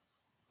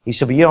 He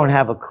said, but you don't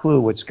have a clue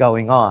what's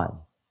going on.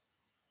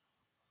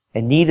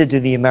 And neither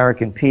do the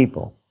American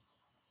people.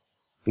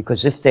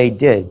 Because if they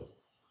did,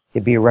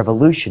 there'd be a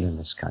revolution in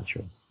this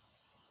country.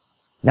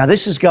 Now,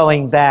 this is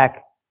going back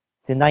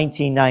to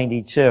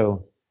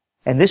 1992.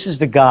 And this is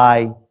the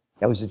guy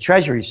that was the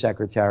Treasury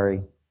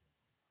Secretary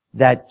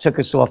that took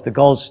us off the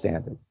gold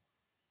standard.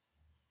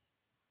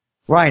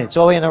 Ryan, it's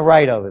all the way on the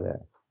right over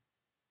there.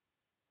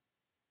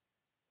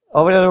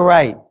 Over to the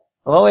right.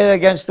 All the way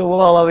against the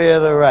wall over here to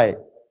the right.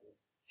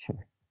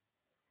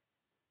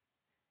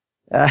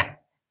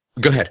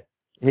 Go ahead.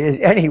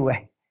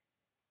 Anyway,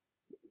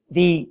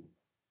 the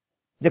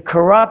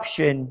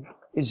corruption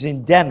is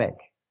endemic.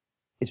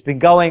 It's been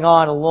going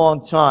on a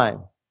long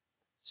time.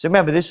 So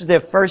remember, this is their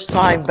first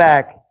time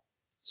back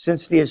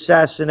since the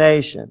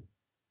assassination.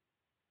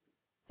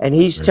 And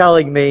he's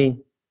telling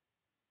me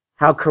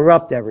how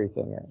corrupt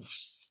everything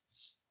is.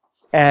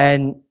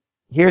 And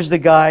here's the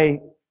guy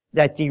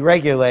that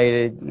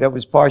deregulated, that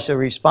was partially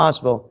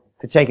responsible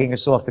for taking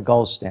us off the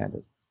gold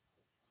standard.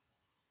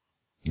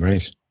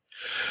 Right.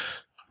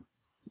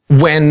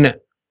 When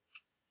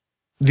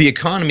the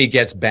economy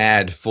gets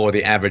bad for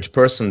the average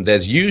person,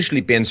 there's usually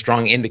been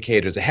strong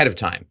indicators ahead of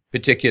time,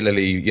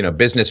 particularly, you know,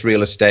 business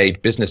real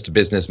estate, business to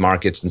business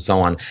markets, and so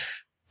on.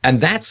 And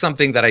that's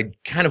something that I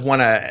kind of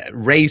want to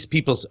raise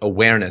people's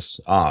awareness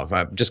of.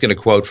 I'm just going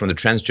to quote from the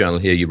Trends Journal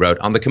here. You wrote,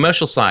 on the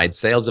commercial side,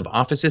 sales of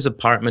offices,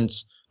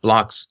 apartments,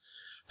 blocks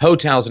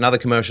Hotels and other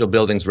commercial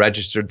buildings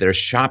registered their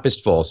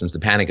sharpest fall since the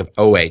panic of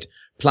 '08,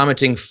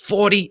 plummeting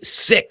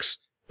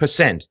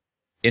 46%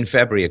 in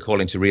February,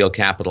 according to Real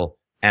Capital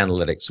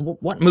Analytics.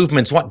 What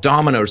movements, what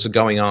dominoes are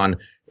going on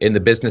in the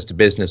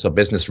business-to-business or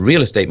business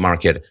real estate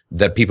market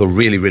that people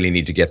really, really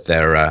need to get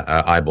their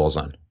eyeballs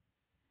on?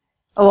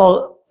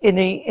 Well,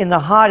 in the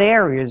hot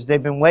areas,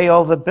 they've been way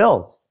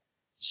overbuilt.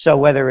 So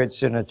whether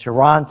it's in a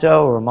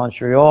Toronto or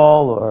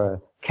Montreal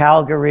or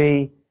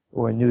Calgary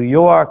or New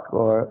York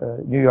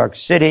or New York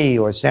City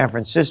or San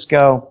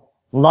Francisco,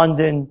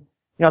 London,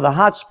 the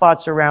hot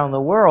spots around the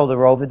world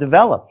are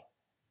overdeveloped.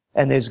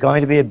 And there's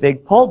going to be a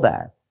big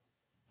pullback.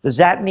 Does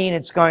that mean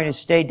it's going to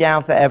stay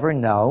down forever?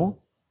 No.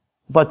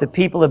 But the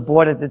people that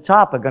bought at the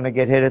top are going to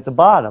get hit at the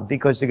bottom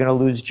because they're going to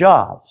lose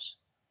jobs.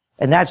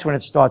 And that's when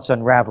it starts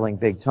unraveling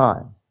big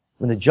time,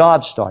 when the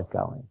jobs start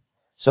going.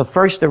 So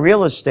first the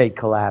real estate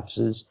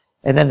collapses,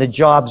 and then the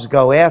jobs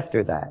go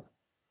after that.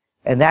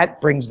 And that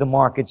brings the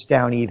markets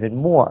down even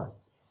more.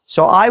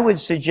 So I would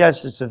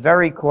suggest it's a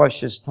very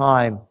cautious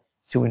time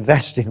to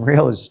invest in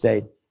real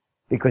estate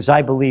because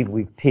I believe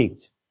we've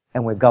peaked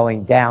and we're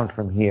going down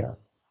from here.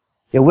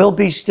 There will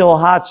be still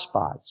hot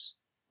spots.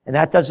 And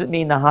that doesn't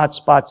mean the hot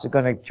spots are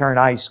going to turn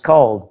ice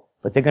cold,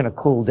 but they're going to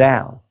cool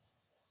down.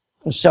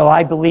 So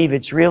I believe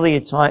it's really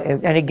a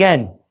time. And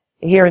again,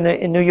 here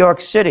in New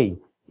York City,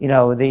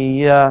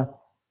 the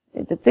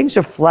things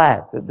are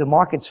flat. The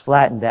market's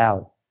flattened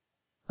out.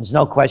 There's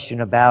no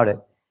question about it.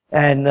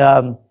 And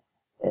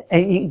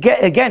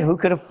again, who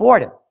could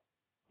afford it?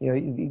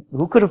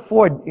 Who could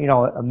afford,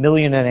 $1.5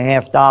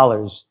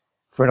 million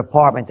for an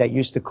apartment that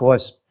used to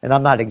cost, and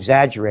I'm not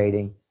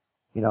exaggerating,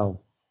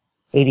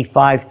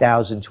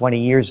 $85,000 20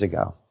 years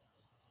ago.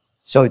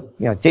 So,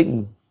 it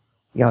didn't,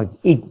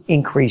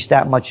 increase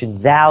that much in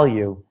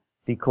value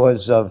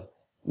because of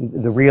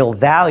the real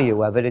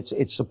value of it.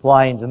 It's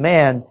supply and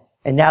demand.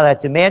 And now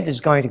that demand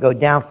is going to go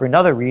down for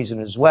another reason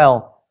as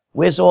well.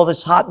 Where's all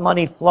this hot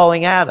money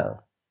flowing out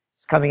of?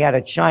 It's coming out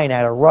of China,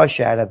 out of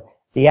Russia, out of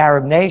the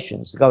Arab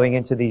nations, going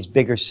into these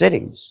bigger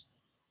cities.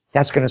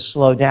 That's going to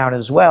slow down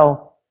as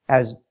well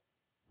as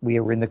we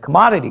are in the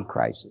commodity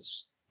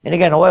crisis. And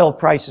again, oil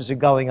prices are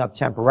going up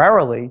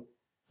temporarily,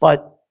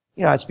 but,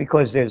 it's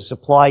because there's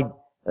supply,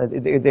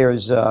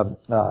 there's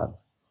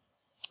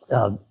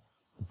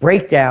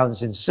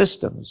breakdowns in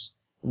systems,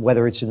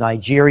 whether it's in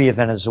Nigeria,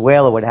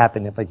 Venezuela, what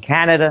happened in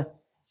Canada.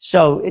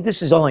 So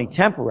this is only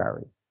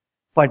temporary.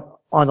 But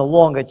on the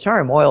longer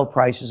term, oil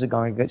prices are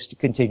going to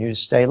continue to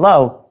stay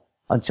low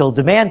until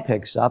demand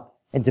picks up.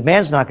 And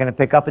demand's not going to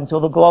pick up until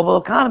the global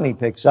economy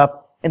picks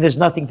up. And there's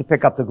nothing to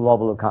pick up the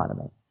global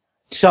economy.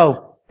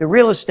 So the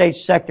real estate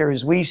sector,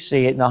 as we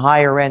see it, in the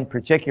higher end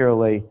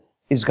particularly,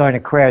 is going to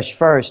crash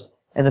first.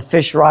 And the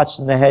fish rots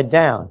from the head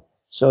down.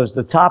 So as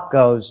the top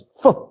goes,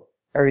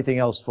 everything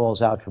else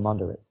falls out from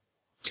under it.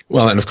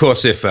 Well, and of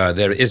course, if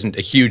there isn't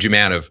a huge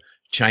amount of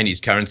Chinese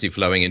currency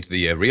flowing into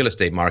the real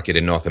estate market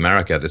in North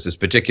America, this is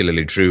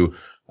particularly true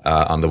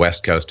on the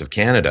west coast of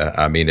Canada.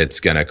 I mean, it's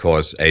going to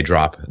cause a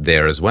drop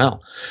there as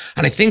well.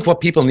 And I think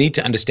what people need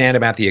to understand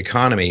about the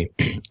economy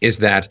is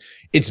that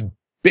it's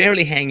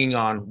barely hanging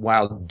on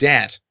while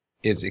debt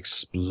is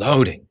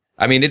exploding.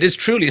 I mean, it is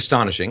truly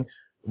astonishing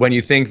when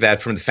you think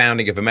that from the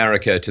founding of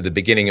America to the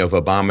beginning of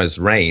Obama's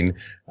reign,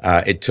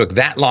 it took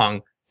that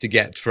long to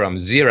get from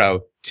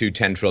zero to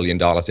 $10 trillion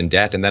in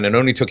debt. And then it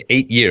only took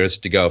 8 years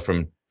to go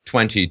from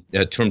 10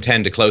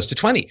 to close to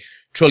 20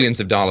 trillions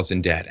of dollars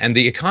in debt. And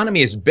the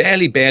economy is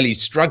barely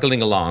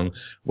struggling along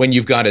when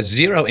you've got a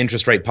zero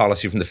interest rate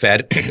policy from the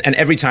Fed. And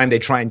every time they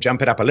try and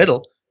jump it up a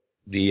little,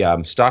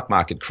 the stock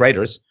market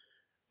craters.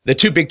 The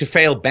too big to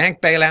fail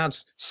bank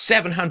bailouts,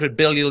 $700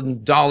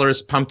 billion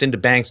pumped into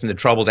banks in the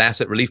troubled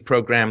asset relief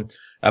program.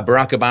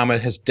 Barack Obama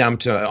has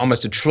dumped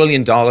almost $1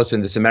 trillion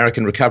in this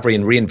American Recovery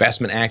and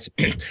Reinvestment Act.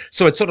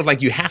 So it's sort of like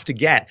you have to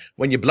get,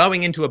 when you're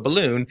blowing into a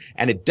balloon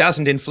and it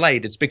doesn't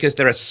inflate, it's because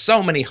there are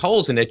so many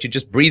holes in it, you're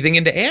just breathing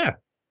into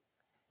air.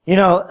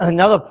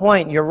 Another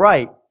point, you're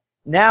right.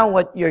 Now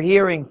what you're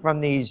hearing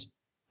from these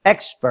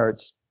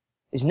experts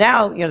is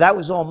now, that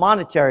was all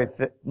monetary,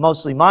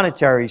 mostly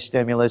monetary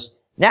stimulus.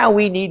 Now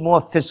we need more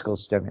fiscal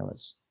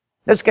stimulus.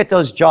 Let's get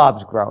those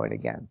jobs growing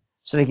again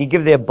so they can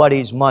give their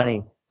buddies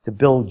money to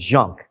build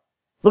junk.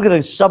 Look at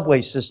the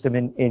subway system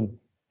in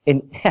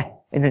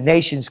the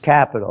nation's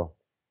capital.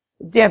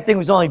 The damn thing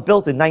was only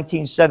built in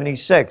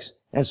 1976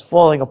 and it's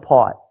falling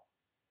apart.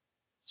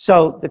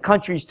 So the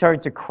country's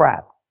turned to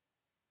crap.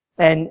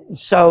 And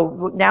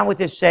so now what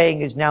they're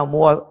saying is now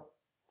more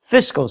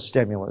fiscal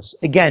stimulus.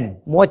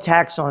 Again, more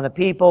tax on the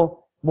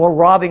people, more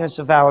robbing us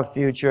of our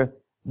future,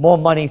 more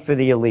money for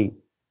the elite.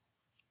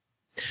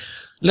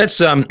 Let's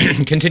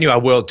continue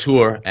our world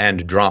tour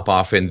and drop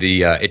off in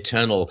the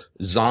eternal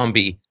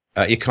zombie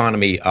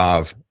economy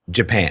of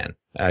Japan.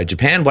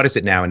 Japan, what is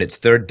it now, in its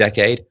third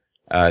decade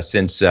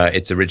since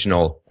its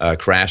original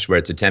crash, where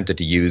it's attempted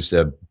to use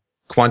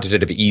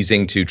quantitative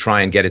easing to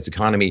try and get its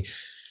economy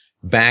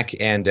back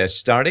and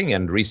starting,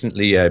 and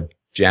recently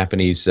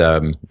Japanese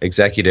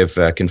executive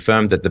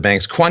confirmed that the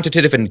bank's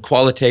quantitative and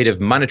qualitative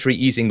monetary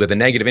easing with a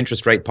negative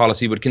interest rate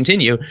policy would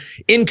continue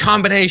in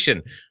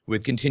combination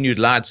with continued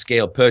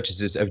large-scale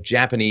purchases of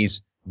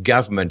Japanese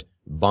government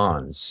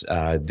bonds.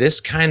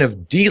 This kind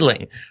of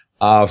dealing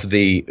of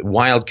the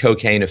wild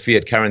cocaine of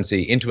fiat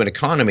currency into an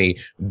economy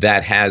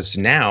that has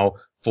now,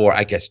 for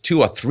I guess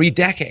 2 or 3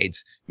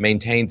 decades,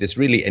 maintained this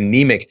really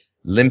anemic,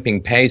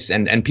 limping pace,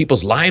 and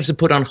people's lives are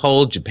put on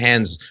hold.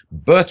 Japan's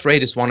birth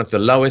rate is one of the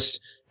lowest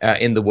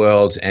in the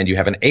world, and you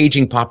have an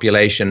aging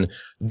population.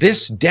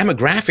 This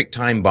demographic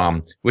time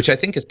bomb, which I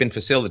think has been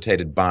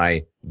facilitated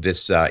by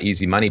this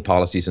easy money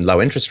policies and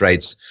low interest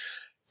rates,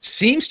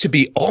 seems to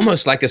be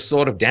almost like a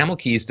sort of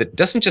Damocles that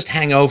doesn't just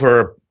hang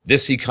over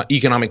this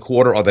economic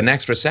quarter or the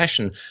next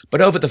recession,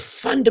 but over the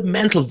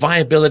fundamental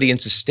viability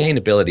and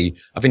sustainability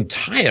of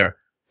entire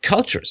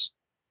cultures.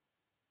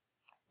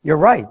 You're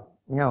right.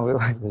 You know,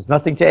 there's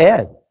nothing to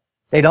add.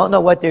 They don't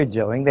know what they're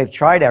doing. They've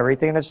tried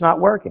everything and it's not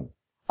working.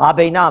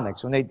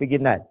 Abenomics, when they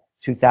begin that,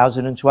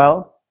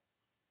 2012,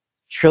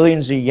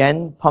 trillions of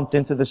yen pumped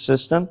into the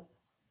system,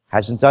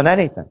 hasn't done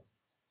anything.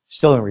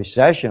 Still in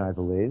recession, I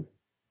believe.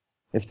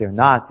 If they're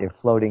not, they're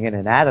floating in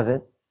and out of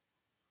it.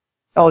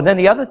 Oh, and then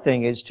the other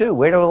thing is, too,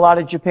 where do a lot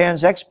of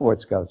Japan's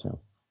exports go to?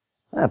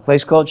 A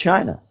place called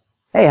China.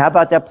 Hey, how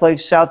about that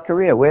place, South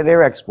Korea? Where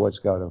their exports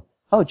go to?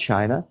 Oh,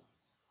 China.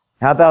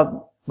 How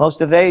about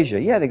most of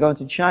Asia? Yeah, they go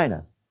into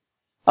China.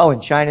 Oh,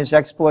 and China's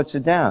exports are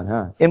down,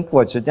 huh?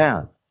 Imports are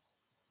down.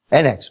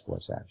 And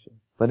exports, actually.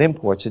 But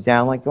imports are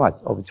down like what?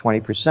 Over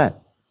 20%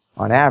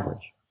 on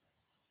average.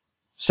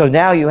 So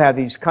now you have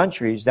these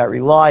countries that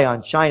rely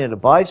on China to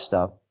buy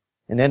stuff,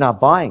 and they're not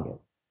buying it.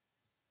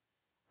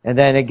 And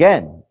then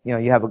again, you know,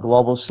 you have a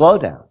global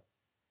slowdown.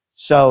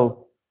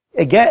 So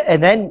again,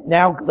 and then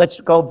now let's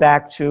go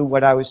back to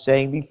what I was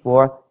saying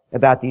before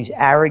about these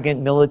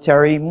arrogant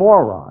military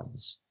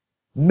morons.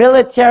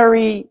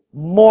 Military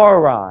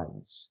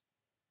morons.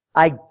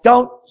 I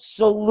don't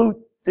salute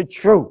the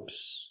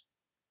troops.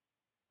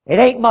 It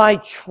ain't my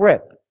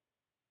trip.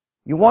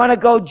 You want to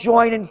go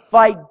join and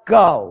fight?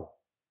 Go.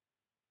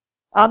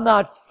 I'm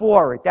not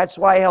for it. That's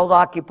why I held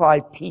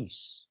Occupy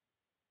Peace.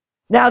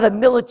 Now the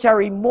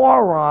military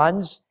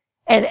morons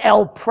and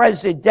El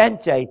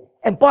Presidente.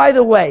 And by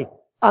the way,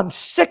 I'm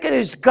sick of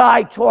this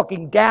guy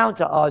talking down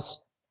to us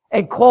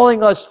and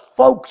calling us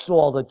folks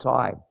all the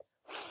time.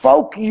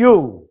 Folk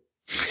you.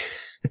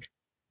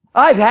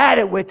 I've had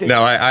it with this.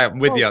 No, I'm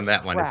with you on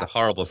that crap. one. It's a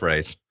horrible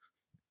phrase.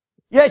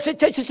 Yeah, it's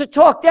just to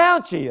talk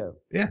down to you.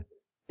 Yeah.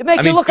 It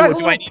makes you look like a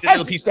do I need a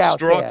little piece of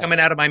straw coming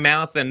out of my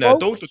mouth and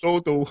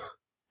do.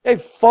 Hey,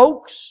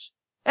 folks.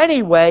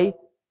 Anyway,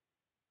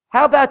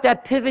 how about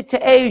that pivot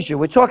to Asia?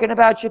 We're talking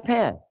about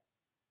Japan.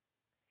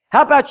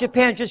 How about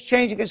Japan just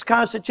changing its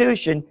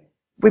constitution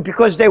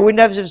because they were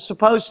never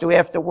supposed to,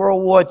 after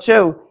World War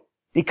II,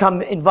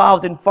 become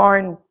involved in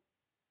foreign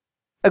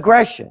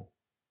aggression?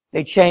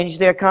 They changed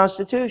their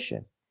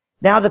constitution.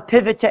 Now the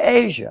pivot to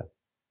Asia.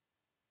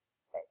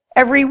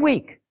 Every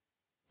week,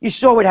 you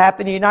saw what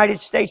happened. The United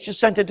States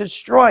just sent a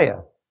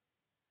destroyer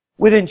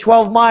within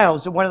 12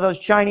 miles of one of those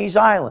Chinese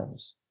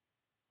islands.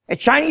 And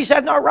Chinese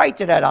have no right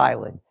to that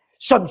island.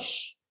 Some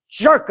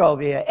jerk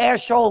over here,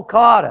 Asshole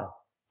Carter,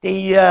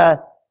 the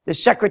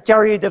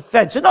Secretary of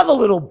Defense, another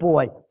little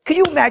boy. Can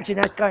you imagine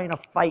that guy in a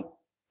fight?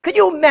 Could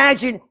you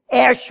imagine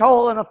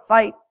Asshole in a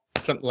fight?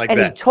 Something like that.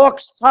 And he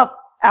talks tough,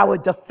 our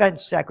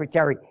Defense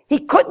Secretary. He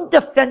couldn't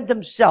defend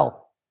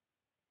himself.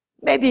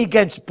 Maybe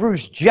against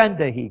Bruce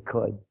Jenner he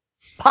could.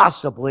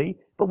 Possibly.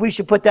 But we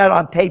should put that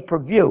on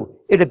pay-per-view.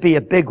 It'd be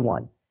a big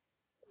one.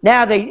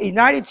 Now the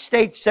United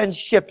States sends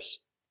ships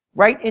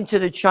right into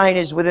the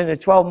Chinas within a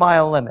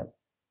 12-mile limit.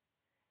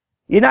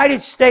 The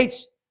United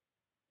States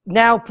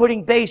now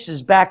putting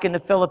bases back in the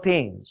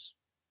Philippines.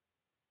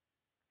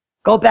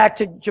 Go back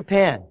to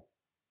Japan.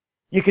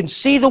 You can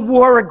see the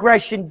war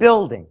aggression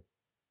building.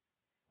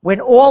 When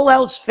all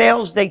else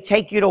fails, they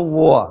take you to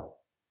war.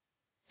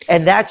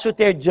 And that's what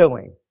they're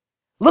doing.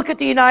 Look at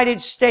the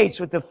United States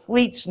with the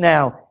fleets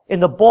now in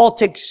the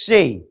Baltic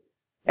Sea.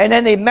 And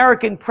then the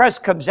American press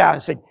comes out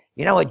and said,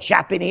 you know,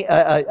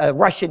 a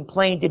Russian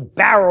plane did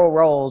barrel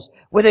rolls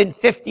within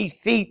 50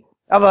 feet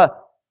of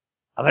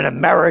an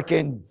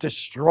American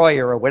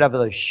destroyer or whatever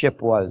the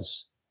ship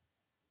was.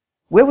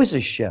 Where was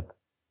the ship?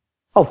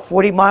 Oh,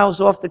 40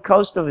 miles off the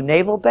coast of a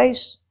naval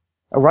base?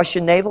 A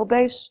Russian naval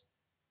base?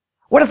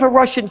 What if a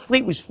Russian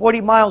fleet was 40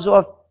 miles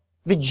off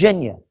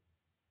Virginia?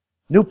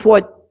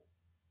 Newport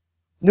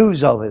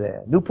News over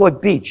there.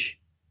 Newport Beach.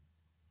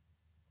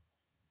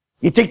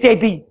 You think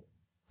they'd be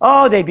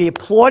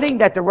applauding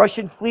that the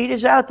Russian fleet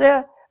is out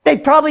there?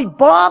 They'd probably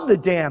bomb the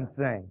damn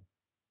thing.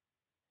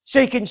 So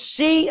you can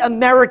see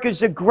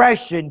America's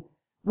aggression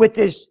with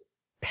this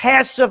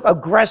passive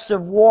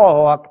aggressive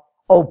warhawk,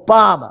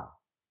 Obama.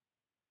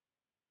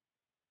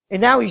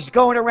 And now he's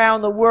going around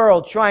the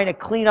world trying to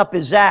clean up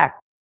his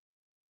act.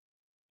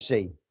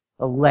 See,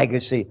 a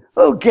legacy.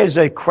 Who gives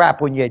a crap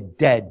when you're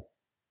dead?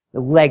 The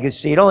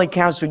legacy. It only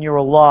counts when you're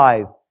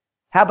alive.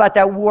 How about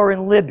that war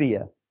in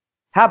Libya?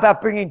 How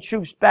about bringing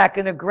troops back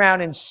in the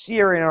ground in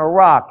Syria and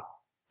Iraq?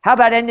 How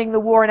about ending the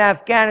war in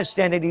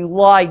Afghanistan that he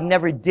lied,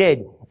 never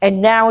did?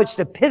 And now it's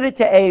the pivot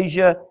to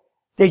Asia.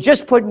 They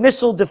just put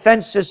missile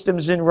defense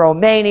systems in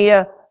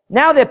Romania.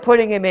 Now they're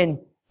putting them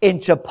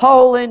into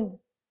Poland.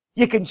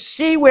 You can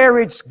see where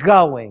it's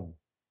going.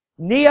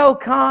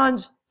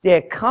 Neocons,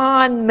 they're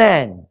con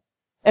men.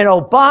 And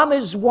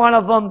Obama's one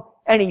of them,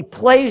 and he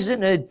plays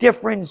in a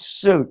different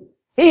suit.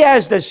 He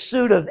has the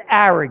suit of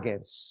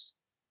arrogance.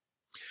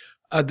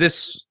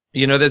 There's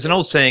an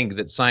old saying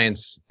that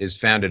science is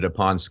founded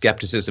upon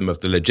skepticism of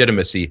the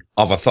legitimacy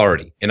of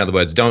authority. In other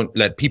words, don't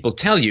let people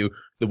tell you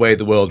the way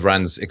the world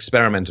runs.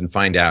 Experiment and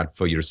find out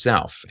for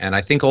yourself. And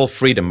I think all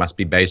freedom must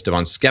be based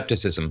upon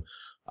skepticism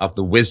of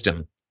the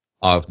wisdom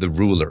of the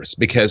rulers,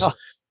 because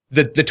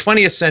the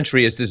 20th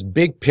century is this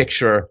big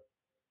picture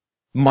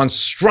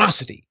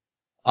monstrosity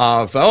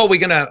of, we're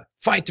going to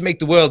fight to make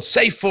the world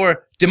safe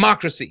for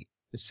democracy,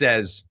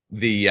 says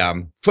the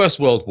First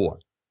World War.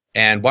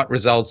 And what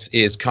results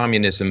is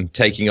communism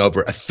taking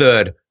over a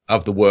third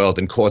of the world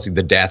and causing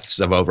the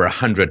deaths of over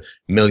 100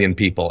 million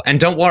people. And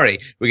don't worry,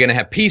 we're going to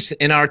have peace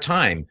in our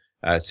time,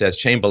 says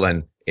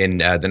Chamberlain in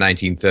the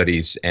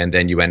 1930s. And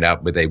then you end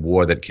up with a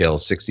war that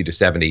kills 60 to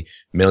 70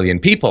 million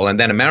people. And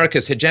then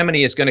America's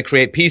hegemony is going to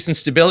create peace and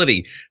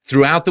stability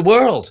throughout the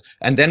world.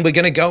 And then we're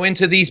going to go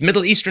into these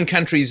Middle Eastern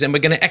countries and we're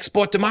going to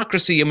export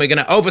democracy and we're going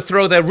to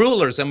overthrow their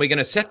rulers and we're going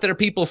to set their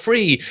people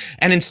free.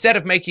 And instead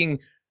of making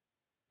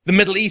the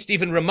Middle East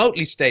even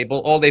remotely stable,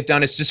 all they've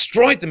done is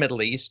destroyed the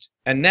Middle East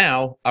and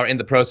now are in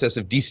the process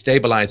of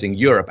destabilizing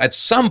Europe. At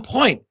some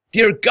point,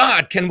 dear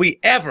God, can we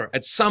ever,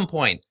 at some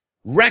point,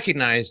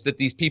 recognize that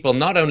these people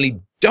not only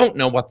don't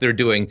know what they're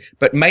doing,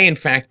 but may in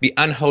fact be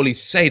unholy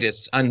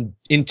sadists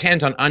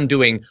intent on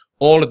undoing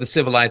all of the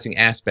civilizing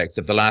aspects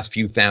of the last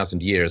few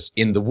thousand years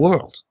in the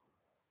world?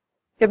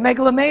 They're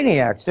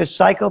megalomaniacs. They're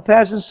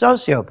psychopaths and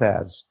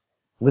sociopaths.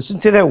 Listen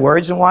to their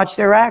words and watch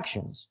their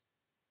actions.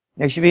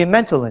 They should be in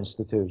mental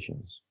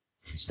institutions.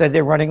 Instead,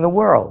 they're running the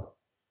world.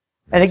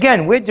 And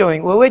again, we're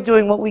doing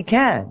what we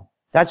can.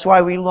 That's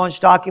why we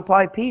launched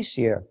Occupy Peace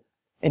here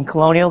in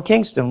Colonial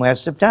Kingston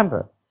last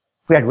September.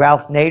 We had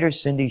Ralph Nader,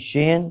 Cindy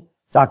Sheehan,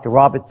 Dr.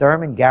 Robert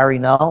Thurman, Gary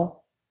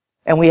Null.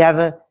 And we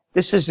have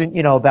this isn't,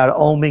 about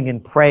oming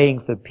and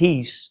praying for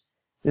peace.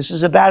 This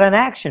is about an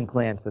action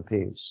plan for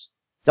peace.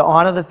 To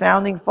honor the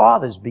founding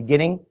fathers,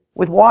 beginning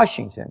with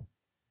Washington.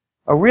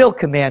 A real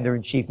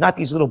commander-in-chief, not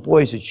these little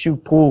boys that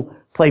shoot pool,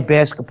 play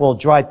basketball,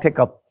 drive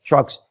pickup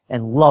trucks,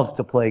 and love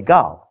to play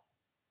golf.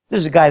 This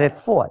is a guy that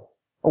fought,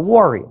 a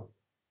warrior.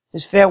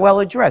 His farewell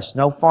address,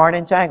 no foreign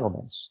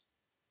entanglements.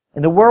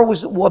 And the world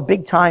was at war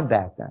big time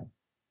back then.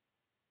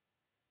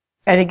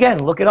 And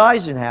again, look at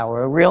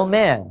Eisenhower, a real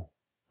man,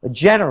 a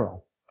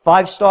general,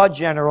 5-star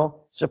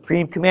general,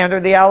 supreme commander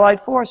of the Allied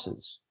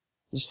forces.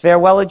 His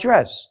farewell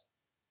address,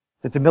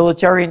 that the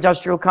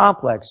military-industrial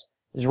complex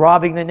is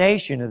robbing the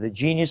nation of the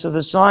genius of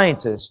the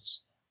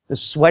scientists, the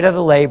sweat of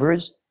the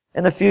laborers,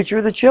 and the future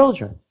of the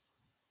children.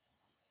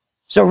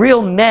 So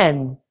real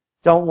men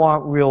don't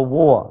want real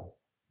war.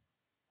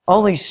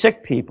 Only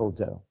sick people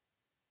do.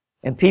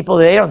 And people,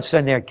 they don't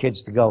send their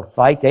kids to go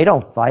fight. They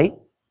don't fight.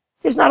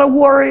 There's not a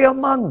warrior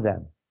among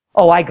them.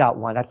 Oh, I got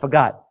one. I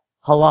forgot.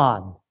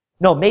 Halan.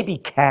 No, maybe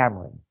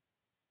Cameron.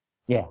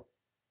 Yeah.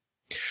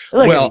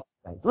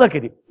 Look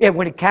at it. Yeah,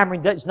 when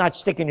Cameron is not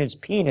sticking his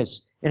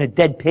penis in a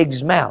dead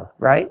pig's mouth,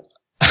 right?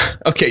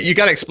 Okay, you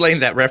got to explain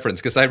that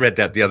reference, because I read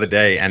that the other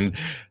day, and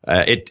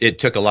it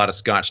took a lot of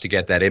scotch to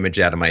get that image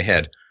out of my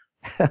head.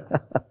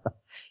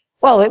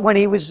 Well, when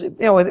he was,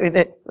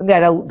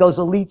 those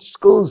elite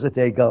schools that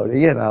they go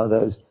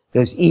to,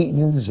 those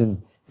Etons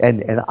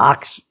and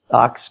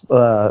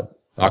Oxford,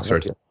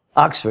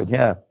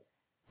 yeah.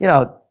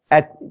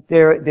 At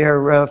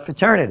their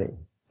fraternity.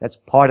 That's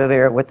part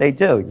of what they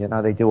do.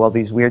 They do all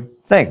these weird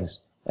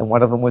things. And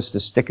one of them was to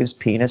stick his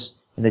penis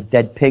in a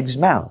dead pig's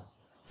mouth.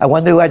 I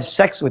wonder who had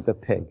sex with the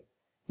pig.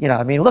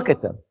 Look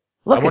at them.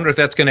 I wonder if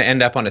that's going to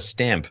end up on a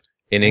stamp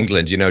in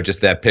England,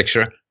 just that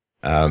picture,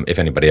 if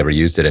anybody ever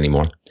used it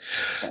anymore.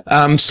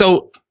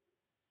 The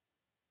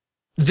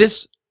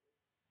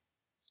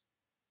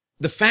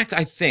fact,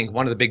 I think,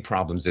 one of the big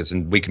problems is,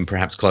 and we can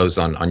perhaps close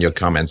on your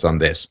comments on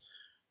this,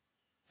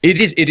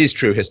 it is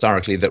true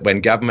historically that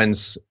when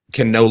governments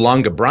can no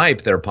longer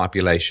bribe their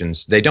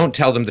populations, they don't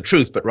tell them the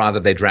truth, but rather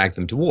they drag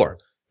them to war.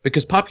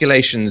 Because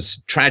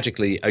populations,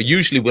 tragically, are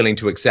usually willing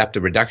to accept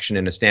a reduction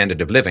in a standard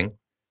of living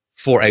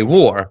for a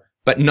war,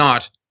 but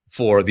not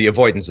for the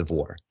avoidance of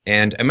war.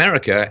 And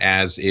America,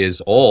 as is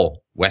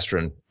all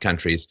Western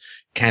countries,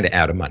 kind of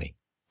out of money.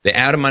 They're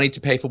out of money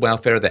to pay for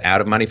welfare. They're out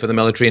of money for the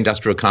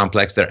military-industrial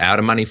complex. They're out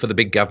of money for the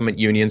big government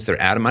unions.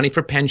 They're out of money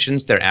for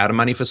pensions. They're out of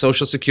money for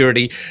Social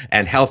Security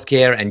and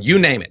healthcare, and you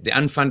name it. The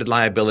unfunded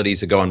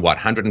liabilities are going,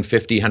 $150,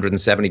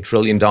 $170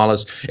 trillion?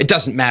 It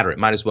doesn't matter. It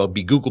might as well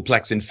be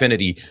Googleplex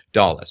infinity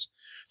dollars.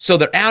 So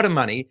they're out of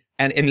money,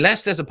 and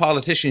unless there's a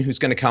politician who's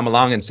going to come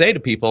along and say to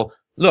people,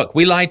 look,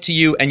 we lied to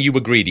you and you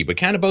were greedy. We're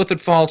kind of both at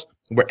fault.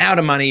 we're out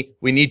of money,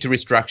 we need to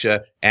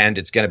restructure, and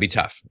it's going to be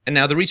tough. And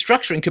now the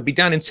restructuring could be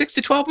done in 6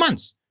 to 12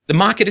 months. The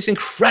market is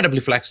incredibly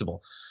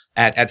flexible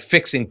at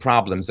fixing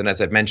problems. And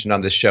as I've mentioned on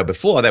this show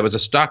before, there was a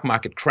stock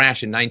market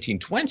crash in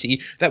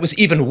 1920 that was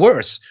even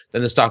worse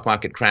than the stock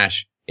market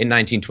crash in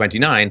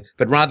 1929.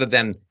 But rather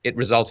than it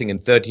resulting in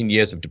 13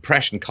 years of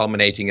depression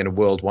culminating in a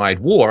worldwide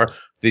war,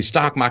 the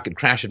stock market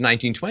crash of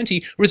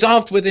 1920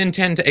 resolved within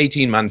 10 to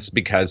 18 months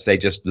because they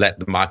just let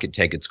the market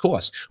take its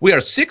course. We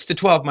are 6 to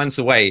 12 months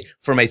away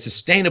from a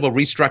sustainable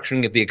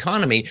restructuring of the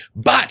economy,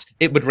 but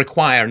it would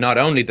require not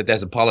only that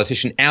there's a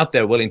politician out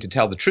there willing to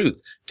tell the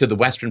truth to the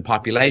Western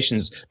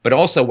populations, but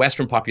also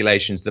Western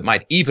populations that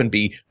might even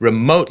be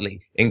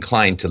remotely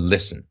inclined to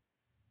listen.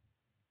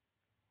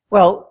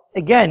 Well,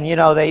 again, you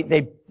know,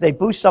 they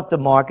boost up the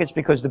markets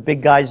because the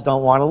big guys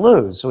don't want to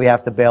lose, so we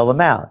have to bail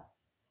them out.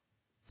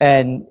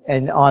 And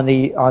on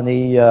the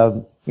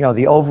you know,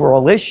 the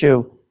overall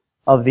issue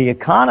of the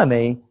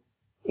economy,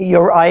 you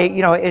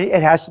know,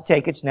 it has to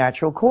take its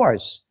natural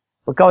course.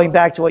 But going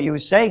back to what you were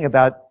saying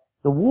about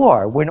the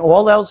war, when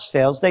all else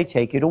fails, they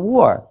take you to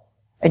war.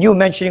 And you were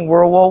mentioning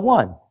World War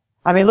I.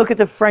 I mean, look at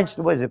the French,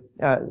 what is it,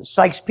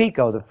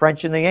 Sykes-Picot, the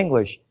French and the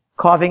English,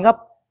 carving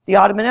up the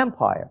Ottoman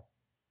Empire,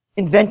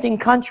 inventing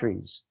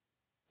countries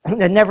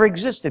that never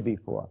existed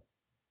before,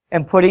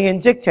 and putting in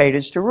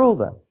dictators to rule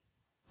them.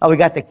 Oh, we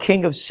got the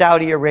king of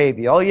Saudi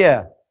Arabia. Oh,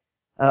 yeah.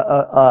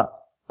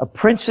 A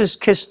princess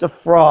kissed a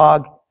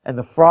frog, and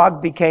the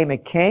frog became a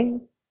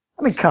king?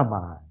 I mean, come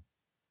on.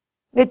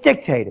 They're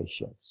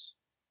dictatorships.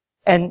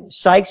 And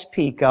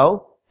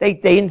Sykes-Picot,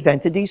 they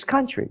invented these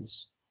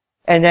countries.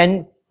 And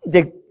then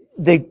the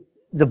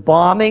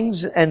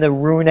bombings and the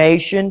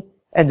ruination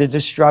and the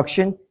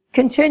destruction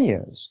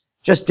continues.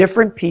 Just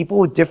different people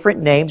with different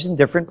names in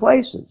different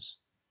places.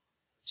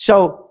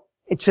 So,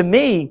 to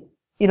me,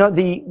 you know,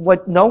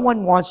 what no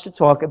one wants to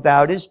talk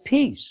about is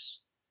peace.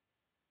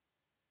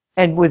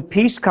 And with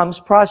peace comes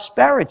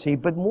prosperity.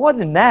 But more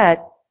than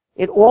that,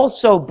 it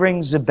also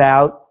brings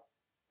about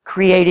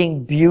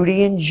creating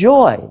beauty and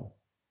joy.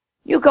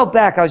 You go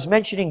back, I was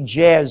mentioning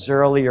jazz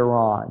earlier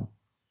on.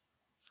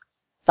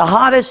 The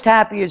hottest,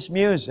 happiest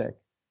music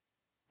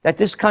that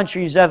this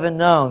country's ever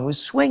known was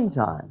swing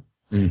time.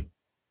 Mm.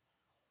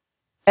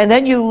 And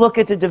then you look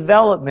at the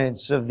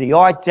developments of the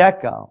Art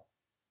Deco.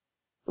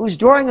 It was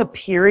during a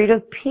period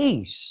of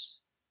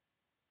peace.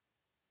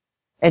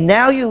 And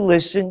now you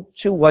listen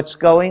to what's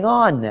going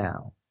on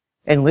now.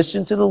 And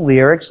listen to the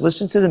lyrics,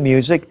 listen to the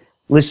music,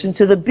 listen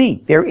to the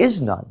beat. There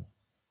is none.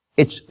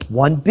 It's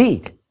one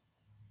beat.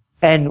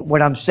 And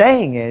what I'm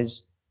saying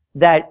is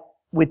that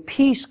with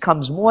peace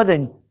comes more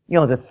than, you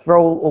know, the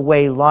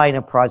throwaway line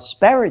of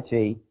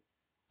prosperity.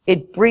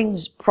 It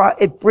brings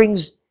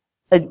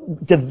a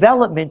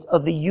development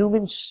of the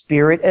human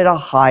spirit at a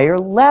higher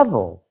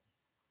level.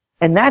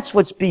 And that's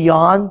what's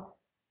beyond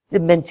the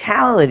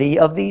mentality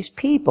of these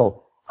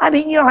people. I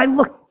mean, you know, I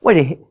look,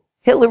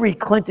 Hillary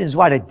Clinton's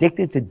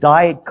addicted to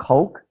Diet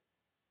Coke?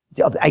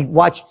 I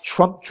watched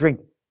Trump drink,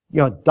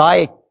 you know,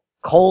 Diet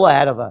Cola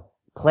out of a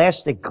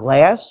plastic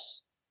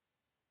glass.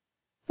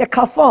 They're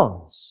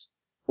cafons.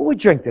 Who would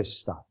drink this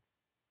stuff?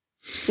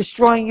 It's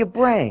destroying your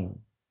brain.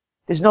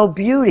 There's no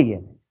beauty in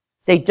it.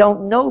 They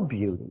don't know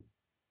beauty.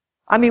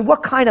 I mean,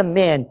 what kind of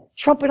man?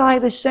 Trump and I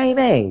are the same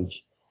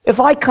age. If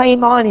I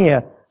came on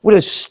here with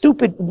a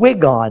stupid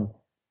wig on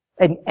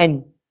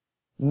and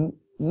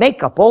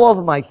makeup all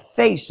over my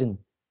face and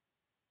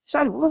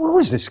so who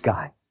is this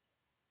guy?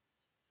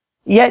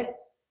 Yet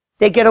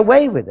they get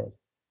away with it.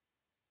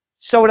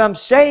 So what I'm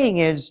saying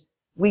is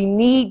we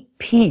need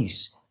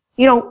peace.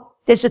 You know,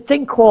 there's a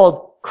thing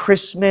called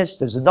Christmas.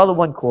 There's another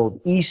one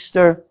called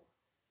Easter.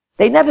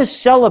 They never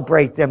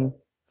celebrate them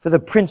for the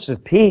Prince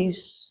of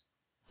Peace.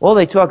 All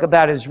they talk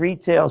about is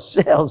retail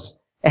sales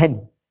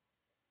and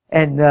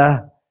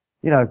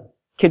you know,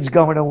 kids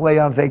going away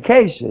on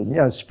vacation, you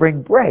know,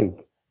 spring break.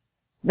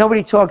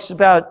 Nobody talks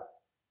about,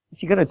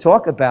 if you're going to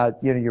talk about,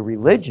 you know, your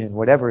religion,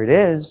 whatever it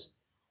is,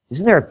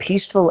 isn't there a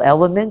peaceful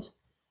element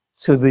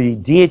to the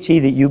deity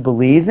that you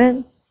believe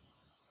in?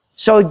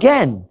 So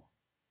again,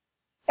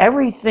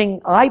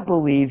 everything I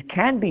believe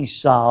can be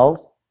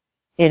solved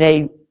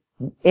in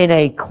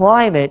a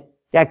climate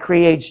that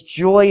creates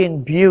joy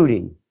and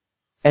beauty.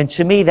 And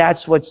to me,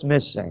 that's what's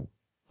missing.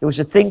 There was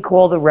a thing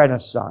called the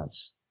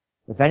Renaissance.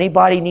 If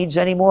anybody needs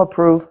any more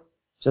proof,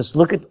 just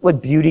look at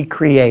what beauty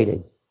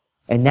created.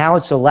 And now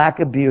it's a lack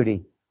of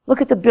beauty.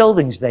 Look at the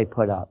buildings they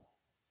put up.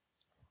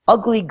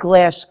 Ugly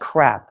glass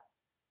crap.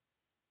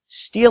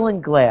 Steel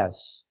and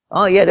glass.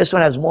 Oh yeah, this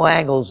one has more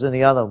angles than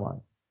the other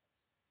one.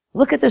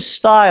 Look at the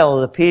style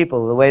of the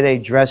people, the way they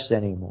dress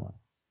anymore.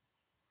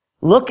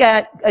 Look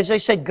at, as I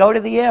said, go to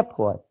the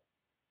airport.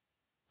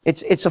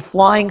 It's a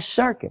flying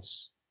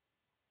circus.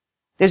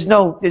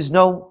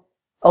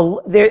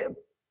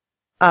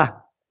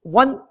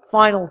 One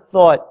final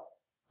thought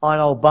on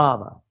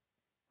Obama.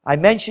 I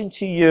mentioned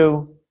to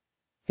you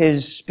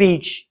his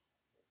speech,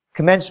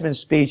 commencement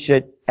speech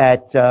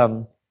at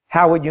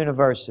Howard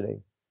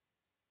University.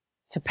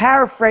 To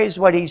paraphrase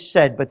what he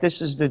said, but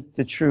this is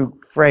the true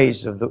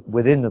phrase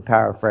within the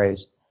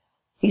paraphrase.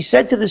 He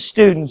said to the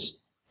students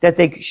that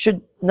they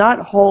should not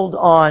hold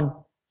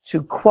on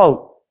to,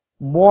 quote,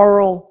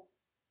 moral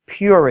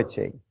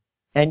purity,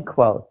 end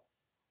quote.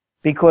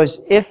 Because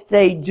if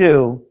they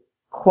do,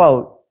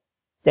 quote,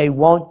 they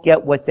won't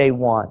get what they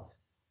want.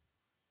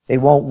 They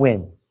won't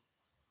win.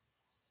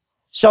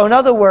 So in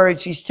other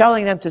words, he's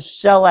telling them to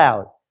sell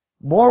out.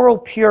 Moral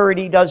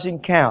purity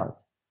doesn't count.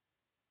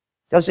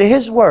 Those are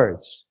his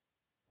words.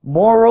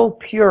 Moral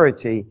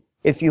purity,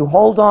 if you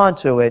hold on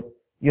to it,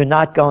 you're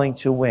not going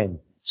to win.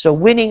 So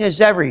winning is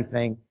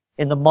everything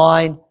in the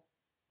mind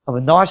of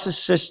a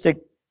narcissistic,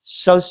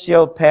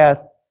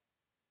 sociopath,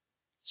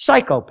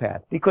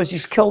 psychopath, because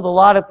he's killed a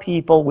lot of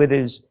people with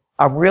his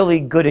 "I'm really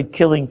good at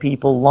killing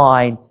people"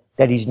 line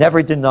that he's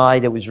never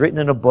denied. It was written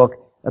in a book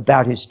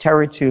about his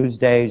Terror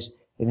Tuesdays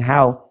and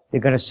how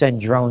they're going to send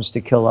drones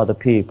to kill other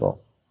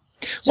people.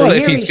 So well,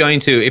 if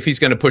he's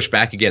going to push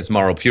back against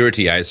moral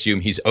purity, I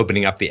assume he's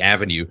opening up the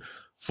avenue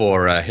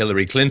for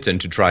Hillary Clinton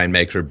to try and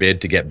make her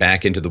bid to get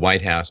back into the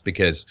White House,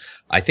 because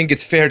I think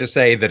it's fair to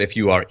say that if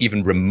you are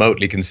even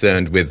remotely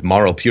concerned with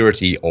moral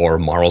purity or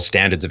moral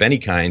standards of any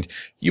kind,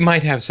 you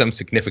might have some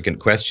significant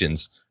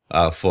questions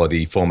for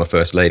the former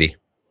First Lady.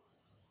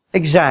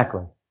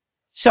 Exactly.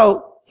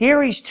 So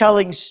here he's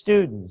telling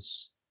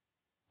students,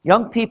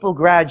 young people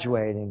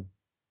graduating,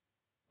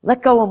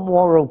 let go of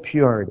moral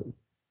purity.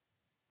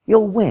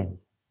 You'll win.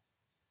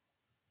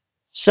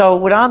 So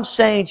what I'm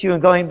saying to you,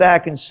 and going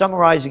back and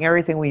summarizing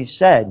everything we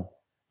said,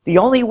 the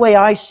only way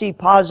I see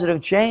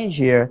positive change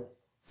here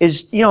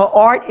is,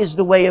 art is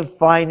the way of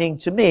finding,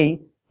 to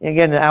me, and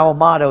again, our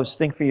motto is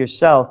think for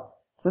yourself.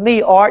 For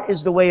me, art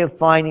is the way of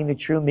finding the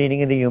true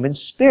meaning of the human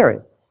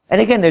spirit.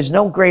 And again, there's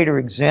no greater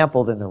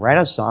example than the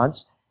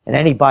Renaissance, and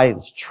anybody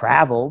that's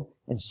traveled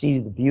and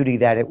sees the beauty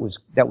that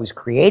was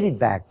created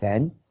back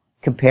then,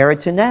 compare it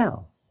to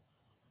now.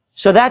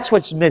 So that's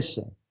what's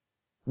missing.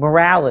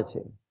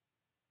 Morality.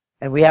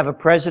 And we have a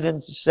president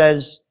that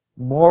says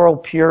moral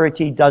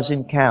purity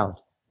doesn't count.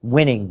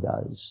 Winning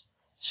does.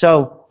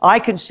 So I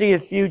can see a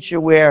future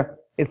where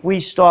if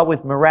we start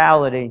with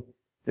morality,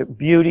 that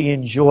beauty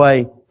and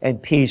joy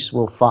and peace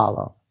will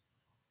follow.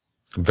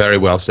 Very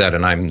well said,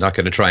 and I'm not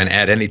going to try and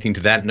add anything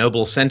to that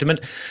noble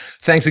sentiment.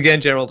 Thanks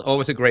again, Gerald.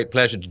 Always a great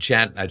pleasure to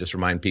chat. I just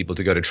remind people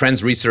to go to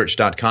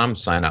trendsresearch.com,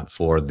 sign up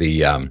for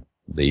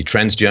the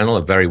Trends Journal,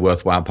 a very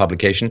worthwhile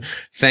publication.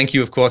 Thank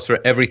you, of course, for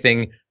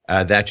everything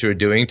that you're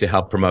doing to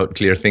help promote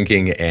clear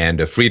thinking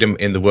and freedom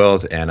in the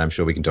world, and I'm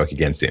sure we can talk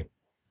again soon.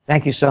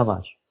 Thank you so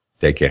much.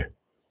 Take care.